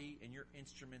body and your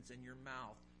instruments and your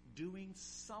mouth doing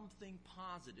something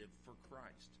positive for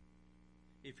Christ.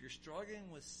 If you're struggling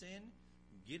with sin,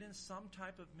 get in some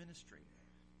type of ministry.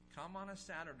 Come on a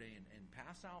Saturday and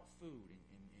pass out food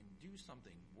and do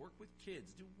something. Work with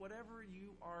kids. Do whatever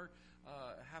you are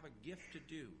have a gift to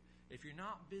do. If you're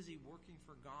not busy working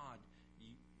for God,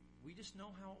 we just know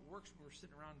how it works when we're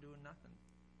sitting around doing nothing.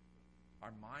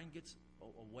 Our mind gets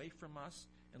away from us.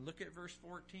 And look at verse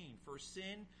 14. For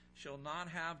sin shall not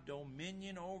have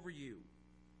dominion over you,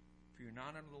 for you're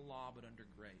not under the law but under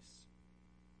grace.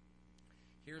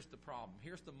 Here's the problem.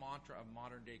 Here's the mantra of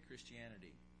modern day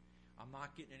Christianity. I'm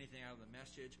not getting anything out of the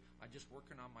message. I'm just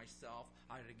working on myself.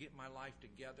 I got to get my life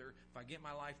together. If I get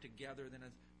my life together, then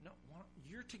it's... No,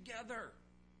 you're together.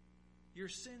 Your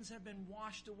sins have been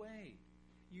washed away.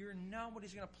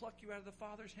 Nobody's going to pluck you out of the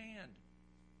Father's hand.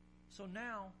 So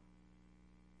now,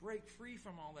 break free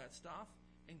from all that stuff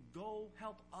and go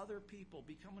help other people.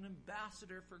 Become an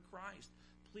ambassador for Christ,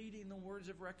 pleading the words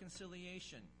of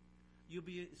reconciliation. You'll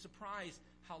be surprised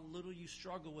how little you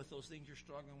struggle with those things you're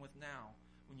struggling with now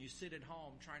when you sit at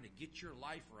home trying to get your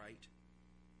life right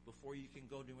before you can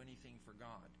go do anything for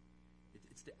God.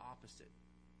 It's the opposite.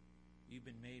 You've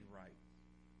been made right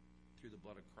through the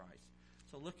blood of Christ.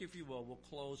 So look, if you will, we'll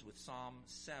close with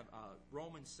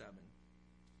Romans 7.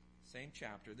 Same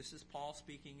chapter. This is Paul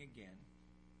speaking again.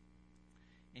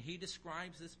 And he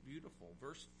describes this beautiful.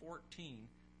 Verse 14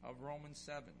 of Romans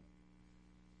 7.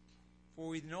 For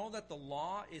we know that the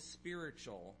law is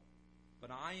spiritual,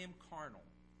 but I am carnal,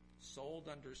 sold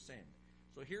under sin.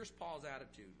 So here's Paul's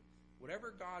attitude.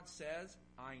 Whatever God says,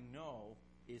 I know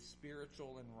is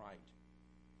spiritual and right.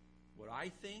 What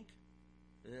I think,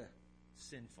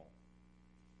 sinful.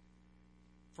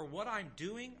 For what I'm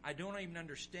doing, I don't even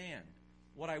understand.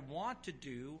 What I want to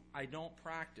do, I don't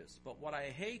practice. But what I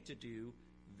hate to do,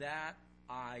 that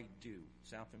I do.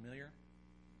 Sound familiar?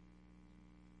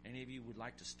 Any of you would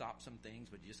like to stop some things,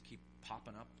 but you just keep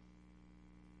popping up?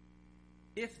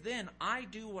 If then I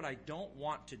do what I don't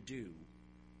want to do,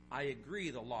 I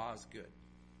agree the law is good.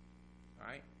 All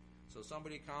right? So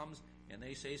somebody comes and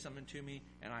they say something to me,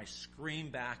 and I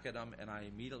scream back at them, and I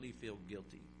immediately feel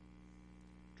guilty.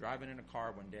 Driving in a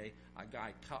car one day, a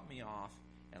guy cut me off,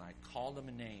 and I called him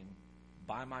a name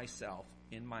by myself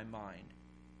in my mind.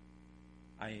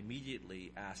 I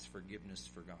immediately asked forgiveness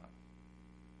for God.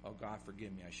 Oh, God,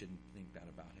 forgive me. I shouldn't think that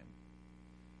about him.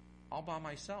 All by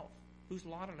myself. Whose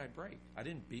law did I break? I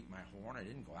didn't beat my horn. I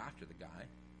didn't go after the guy.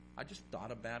 I just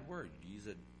thought a bad word.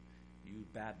 You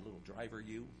bad little driver,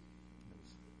 you. It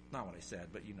was not what I said,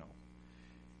 but you know.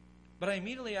 But I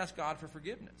immediately asked God for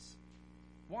forgiveness.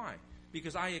 Why?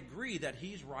 Because I agree that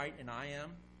he's right and I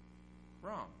am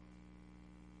wrong.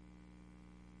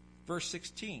 Verse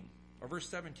 16. Or verse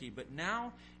 17, but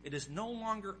now it is no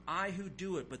longer I who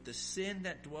do it, but the sin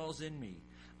that dwells in me.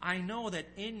 I know that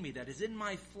in me, that is in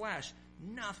my flesh,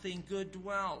 nothing good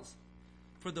dwells.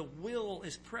 For the will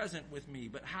is present with me,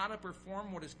 but how to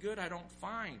perform what is good I don't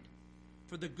find.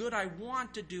 For the good I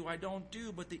want to do, I don't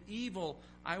do, but the evil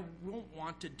I won't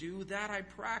want to do, that I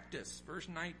practice. Verse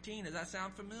 19, does that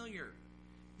sound familiar?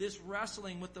 This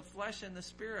wrestling with the flesh and the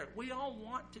spirit, we all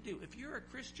want to do. If you're a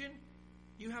Christian,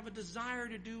 you have a desire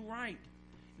to do right.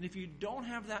 And if you don't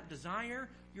have that desire,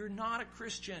 you're not a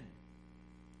Christian.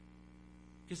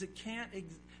 Because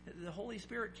the Holy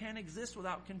Spirit can't exist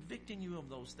without convicting you of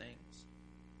those things.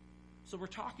 So we're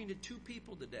talking to two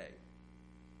people today.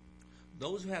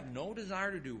 Those who have no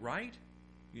desire to do right,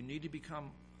 you need to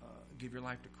give your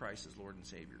life to Christ as Lord and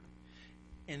Savior.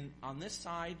 And on this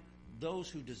side, those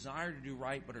who desire to do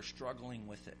right but are struggling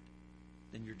with it,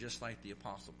 then you're just like the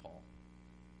Apostle Paul.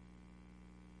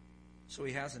 So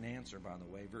he has an answer, by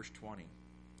the way, verse 20.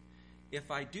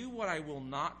 If I do what I will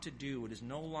not to do, it is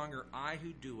no longer I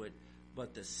who do it,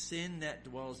 but the sin that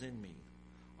dwells in me.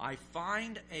 I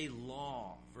find a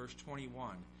law, verse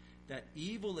 21, that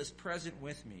evil is present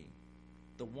with me,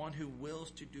 the one who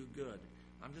wills to do good.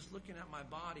 I'm just looking at my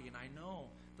body, and I know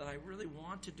that I really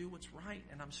want to do what's right,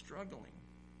 and I'm struggling.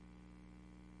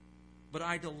 But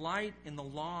I delight in the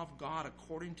law of God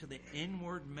according to the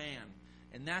inward man,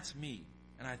 and that's me.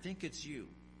 And I think it's you.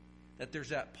 That there's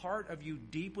that part of you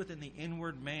deep within the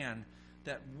inward man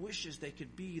that wishes they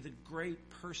could be the great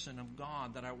person of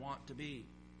God that I want to be.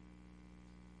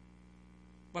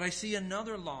 But I see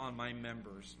another law in my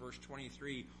members, verse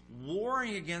 23,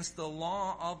 warring against the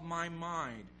law of my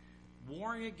mind.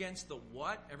 Warring against the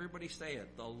what? Everybody say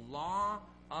it. The law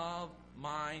of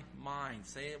my mind.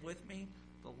 Say it with me.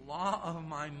 The law of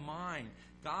my mind.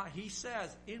 God, he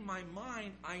says, in my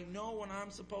mind, I know what I'm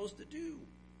supposed to do.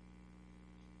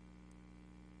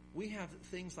 We have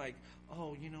things like,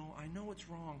 I know it's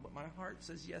wrong, but my heart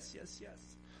says yes, yes, yes.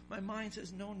 My mind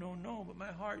says no, no, no, but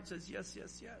my heart says yes,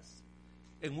 yes, yes.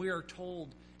 And we are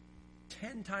told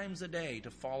 10 times a day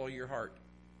to follow your heart.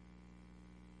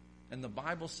 And the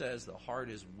Bible says the heart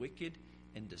is wicked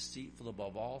and deceitful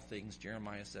above all things,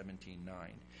 Jeremiah 17:9.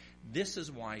 This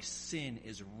is why sin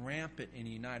is rampant in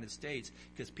the United States,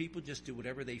 because people just do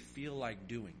whatever they feel like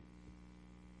doing.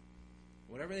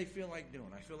 Whatever they feel like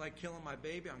doing. I feel like killing my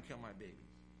baby, I'm killing my baby.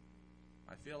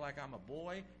 I feel like I'm a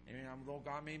boy, and though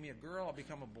God made me a girl, I'll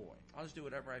become a boy. I'll just do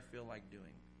whatever I feel like doing.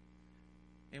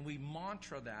 And we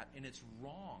mantra that, and it's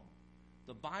wrong.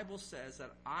 The Bible says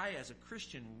that I, as a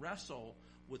Christian, wrestle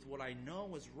with what I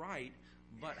know is right,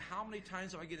 but how many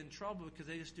times do I get in trouble because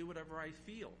I just do whatever I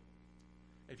feel?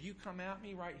 If you come at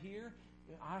me right here,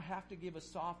 I have to give a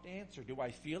soft answer. Do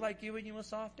I feel like giving you a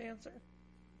soft answer?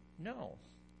 No.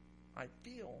 I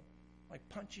feel like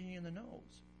punching you in the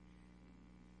nose.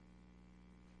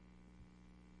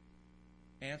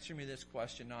 Answer me this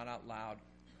question, not out loud.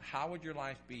 How would your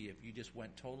life be if you just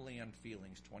went totally on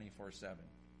feelings 24/7?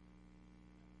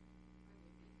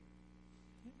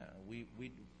 Yeah,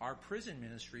 our prison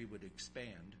ministry would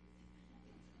expand.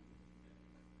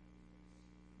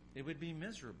 It would be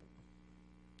miserable.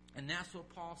 And that's what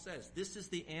Paul says. This is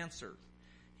the answer.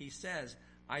 He says,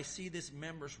 I see this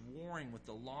members warring with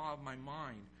the law of my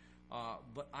mind,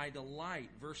 but I delight,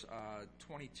 verse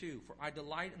 22, for I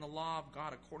delight in the law of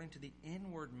God according to the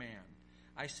inward man.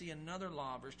 I see another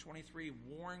law, verse 23,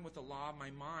 warring with the law of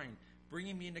my mind,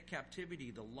 bringing me into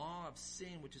captivity, the law of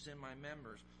sin which is in my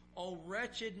members. O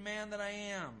wretched man that I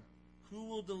am, who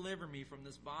will deliver me from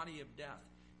this body of death?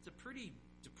 It's a pretty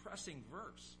depressing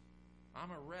verse.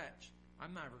 I'm a wretch.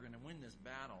 I'm never going to win this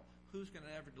battle. Who's going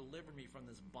to ever deliver me from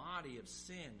this body of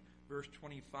sin? Verse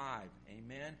 25.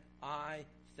 Amen. I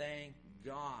thank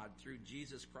God through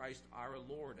Jesus Christ our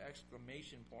Lord.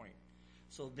 Exclamation point.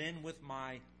 So then with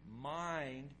my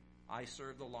mind, I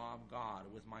serve the law of God.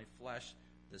 With my flesh,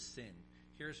 the sin.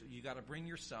 You got to bring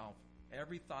yourself,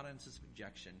 every thought into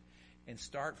subjection, and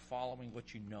start following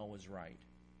what you know is right.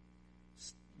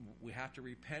 We have to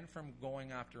repent from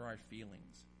going after our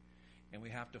feelings. And we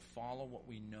have to follow what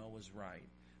we know is right.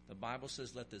 The Bible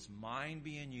says, let this mind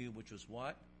be in you, which was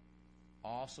what?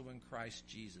 Also in Christ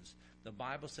Jesus. The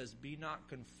Bible says, be not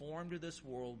conformed to this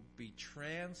world, be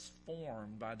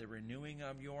transformed by the renewing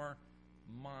of your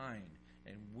mind.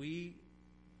 And we,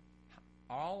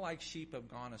 all like sheep, have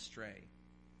gone astray.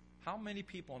 How many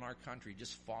people in our country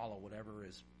just follow whatever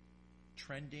is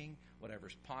trending,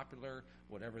 whatever's popular,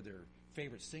 whatever their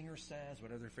favorite singer says,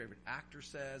 whatever their favorite actor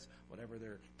says, whatever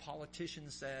their politician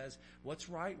says? What's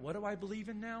right? What do I believe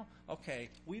in now? Okay,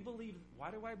 we believe. Why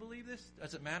do I believe this?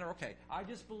 Does it matter? Okay, I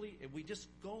just believe. We just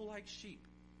go like sheep.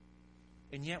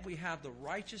 And yet we have the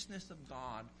righteousness of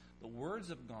God, the words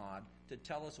of God, to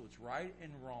tell us what's right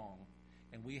and wrong.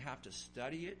 And we have to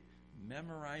study it,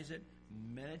 memorize it,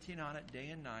 meditate on it day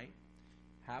and night,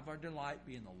 have our delight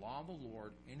be in the law of the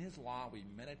Lord. In His law we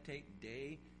meditate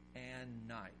day and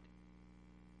night.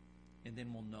 And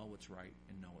then we'll know what's right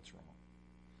and know what's wrong.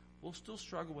 We'll still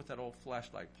struggle with that old flesh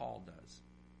like Paul does.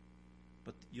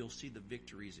 But you'll see the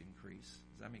victories increase.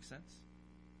 Does that make sense?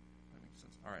 That makes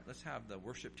sense. All right, let's have the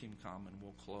worship team come and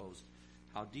we'll close.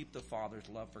 How deep the Father's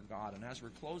love for God. And as we're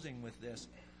closing with this,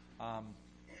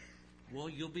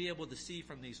 you'll be able to see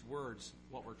from these words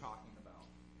what we're talking about.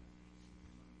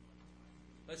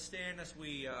 Let's stand as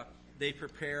they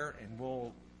prepare, and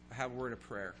we'll have a word of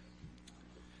prayer.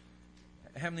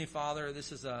 Heavenly Father,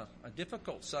 this is a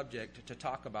difficult subject to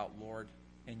talk about, Lord,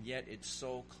 and yet it's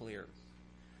so clear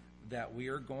that we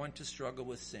are going to struggle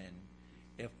with sin.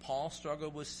 If Paul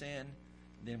struggled with sin,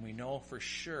 then we know for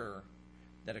sure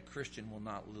that a Christian will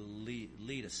not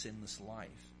lead a sinless life.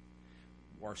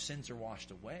 Our sins are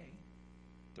washed away.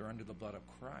 They're under the blood of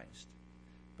Christ.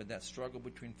 But that struggle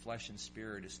between flesh and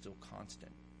spirit is still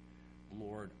constant.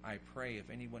 Lord, I pray if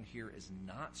anyone here is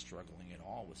not struggling at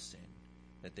all with sin,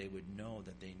 that they would know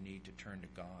that they need to turn to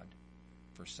God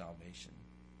for salvation.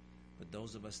 But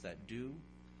those of us that do,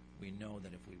 we know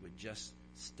that if we would just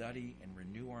study and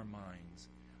renew our minds,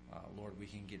 Lord, we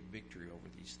can get victory over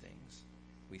these things.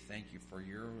 We thank you for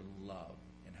your love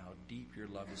and how deep your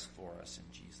love is for us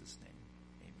in Jesus' name.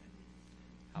 Amen.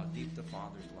 How deep the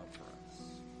Father's love for us.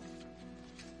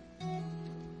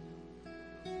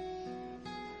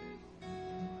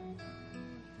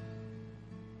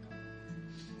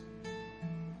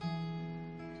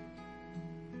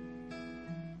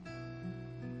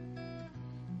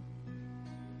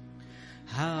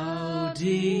 How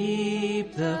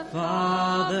deep the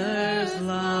Father's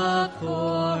love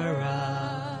for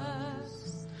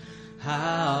us,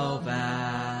 how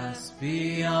vast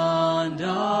beyond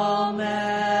all measure,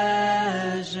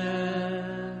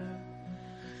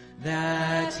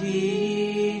 that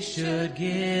He should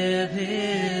give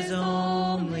His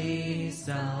only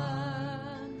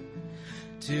Son,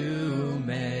 to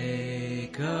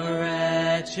make a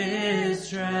wretch his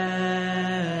treasure.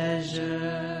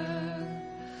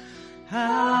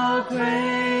 How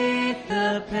great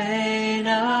the pain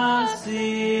of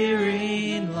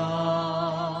searing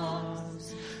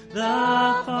loss!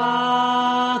 The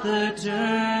Father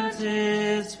turns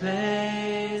his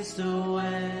face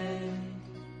away,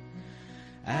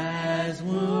 as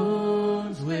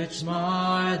wounds which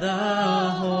mar the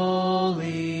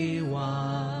Holy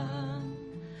One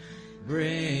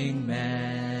bring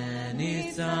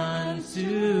many sons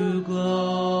to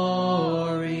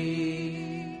glory.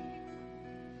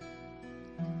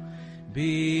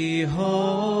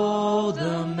 Behold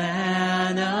the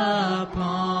man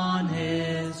upon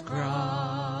his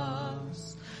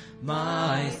cross,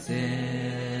 my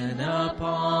sin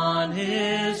upon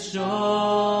his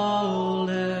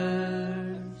shoulders.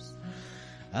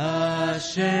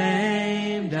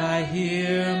 Ashamed I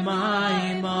hear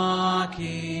my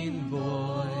mocking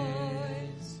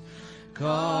voice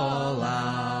call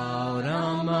out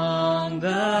among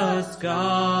the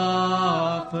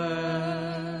scoffers.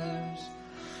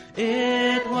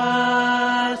 It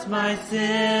was my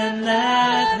sin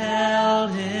that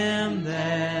held him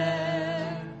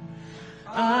there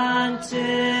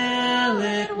until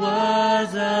it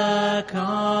was accomplished.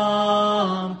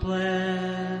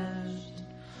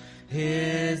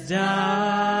 His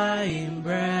dying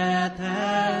breath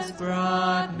has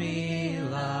brought me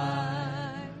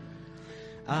life.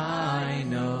 I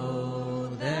know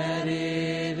that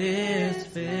it is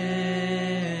finished.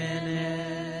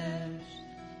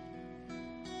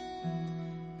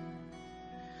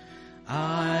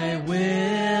 I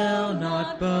will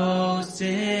not boast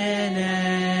in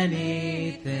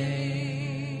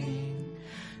anything,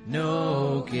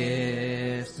 no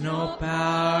gifts, no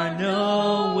power,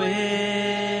 no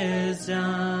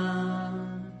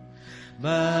wisdom,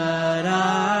 but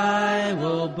I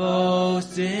will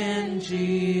boast in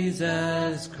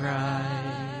Jesus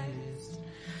Christ,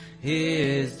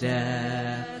 his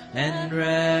death and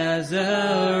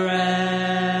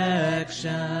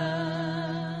resurrection.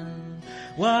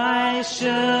 Why should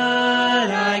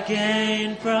I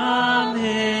gain from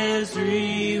his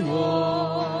reward?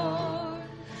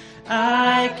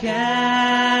 I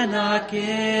cannot give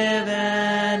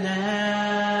an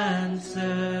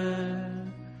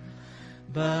answer,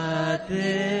 but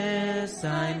this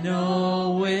I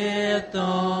know with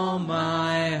all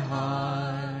my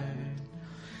heart: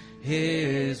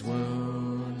 his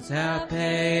wounds have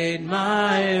paid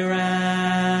my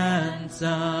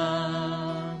ransom.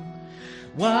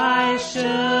 Why should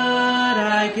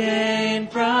I gain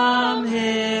from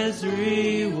his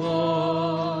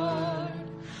reward?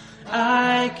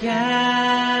 I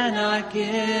cannot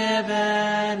give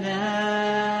an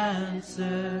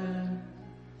answer,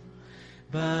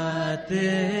 but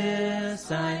this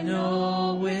I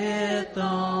know with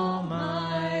all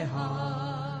my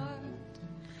heart: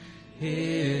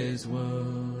 his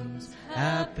wounds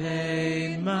have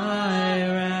paid my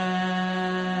ransom.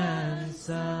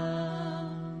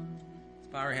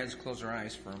 Bow our heads, close our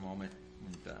eyes for a moment.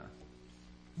 And,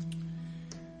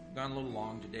 gone a little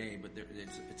long today, but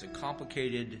it's a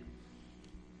complicated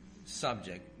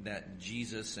subject that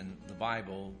Jesus and the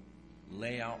Bible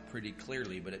lay out pretty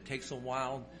clearly, but it takes a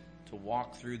while to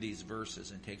walk through these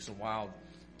verses. It takes a while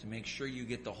to make sure you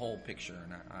get the whole picture.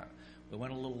 And we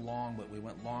went a little long, but we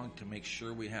went long to make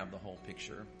sure we have the whole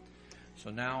picture. So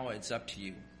now it's up to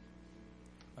you.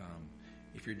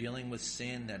 If you're dealing with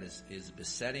sin that is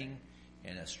besetting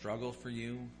and a struggle for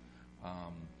you,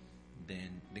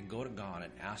 then go to God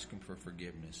and ask him for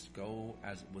forgiveness. Go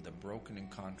with a broken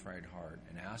and contrite heart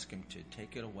and ask him to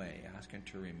take it away. Ask him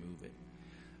to remove it.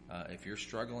 If you're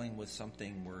struggling with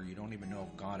something where you don't even know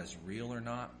if God is real or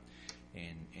not,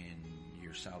 and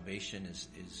your salvation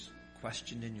is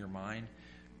questioned in your mind,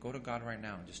 go to God right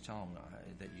now and just tell him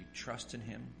that you trust in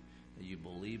him, that you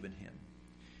believe in him.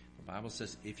 The Bible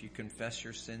says if you confess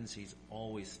your sins, he's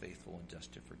always faithful and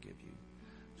just to forgive you.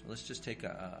 So let's just take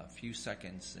a few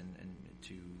seconds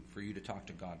for you to talk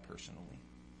to God personally.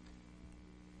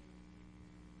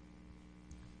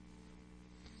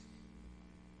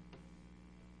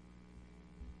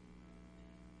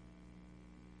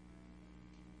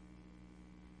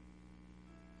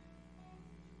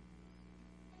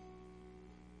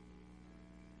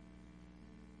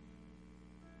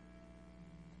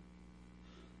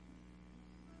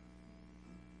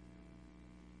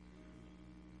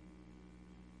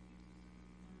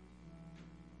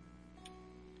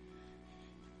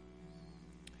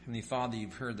 Heavenly Father,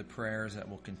 you've heard the prayers that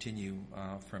will continue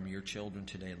from your children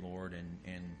today, Lord,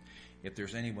 and if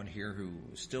there's anyone here who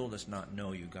still does not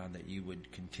know you, God, that you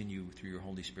would continue through your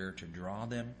Holy Spirit to draw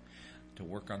them, to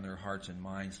work on their hearts and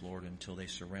minds, Lord, until they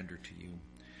surrender to you.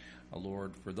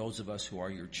 Lord, for those of us who are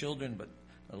your children, but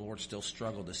Lord, still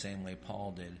struggle the same way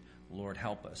Paul did, Lord,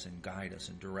 help us and guide us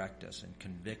and direct us and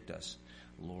convict us,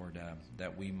 Lord,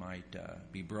 that we might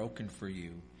be broken for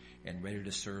you and ready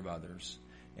to serve others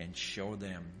and show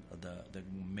them the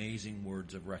amazing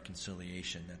words of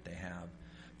reconciliation that they have,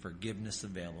 forgiveness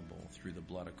available through the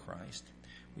blood of Christ.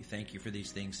 We thank you for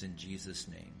these things in Jesus'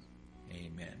 name.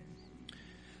 Amen.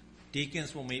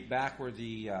 Deacons will meet back where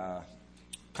the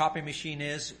copy machine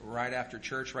is right after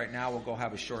church. Right now we'll go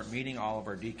have a short meeting. All of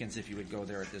our deacons, if you would go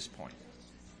there at this point.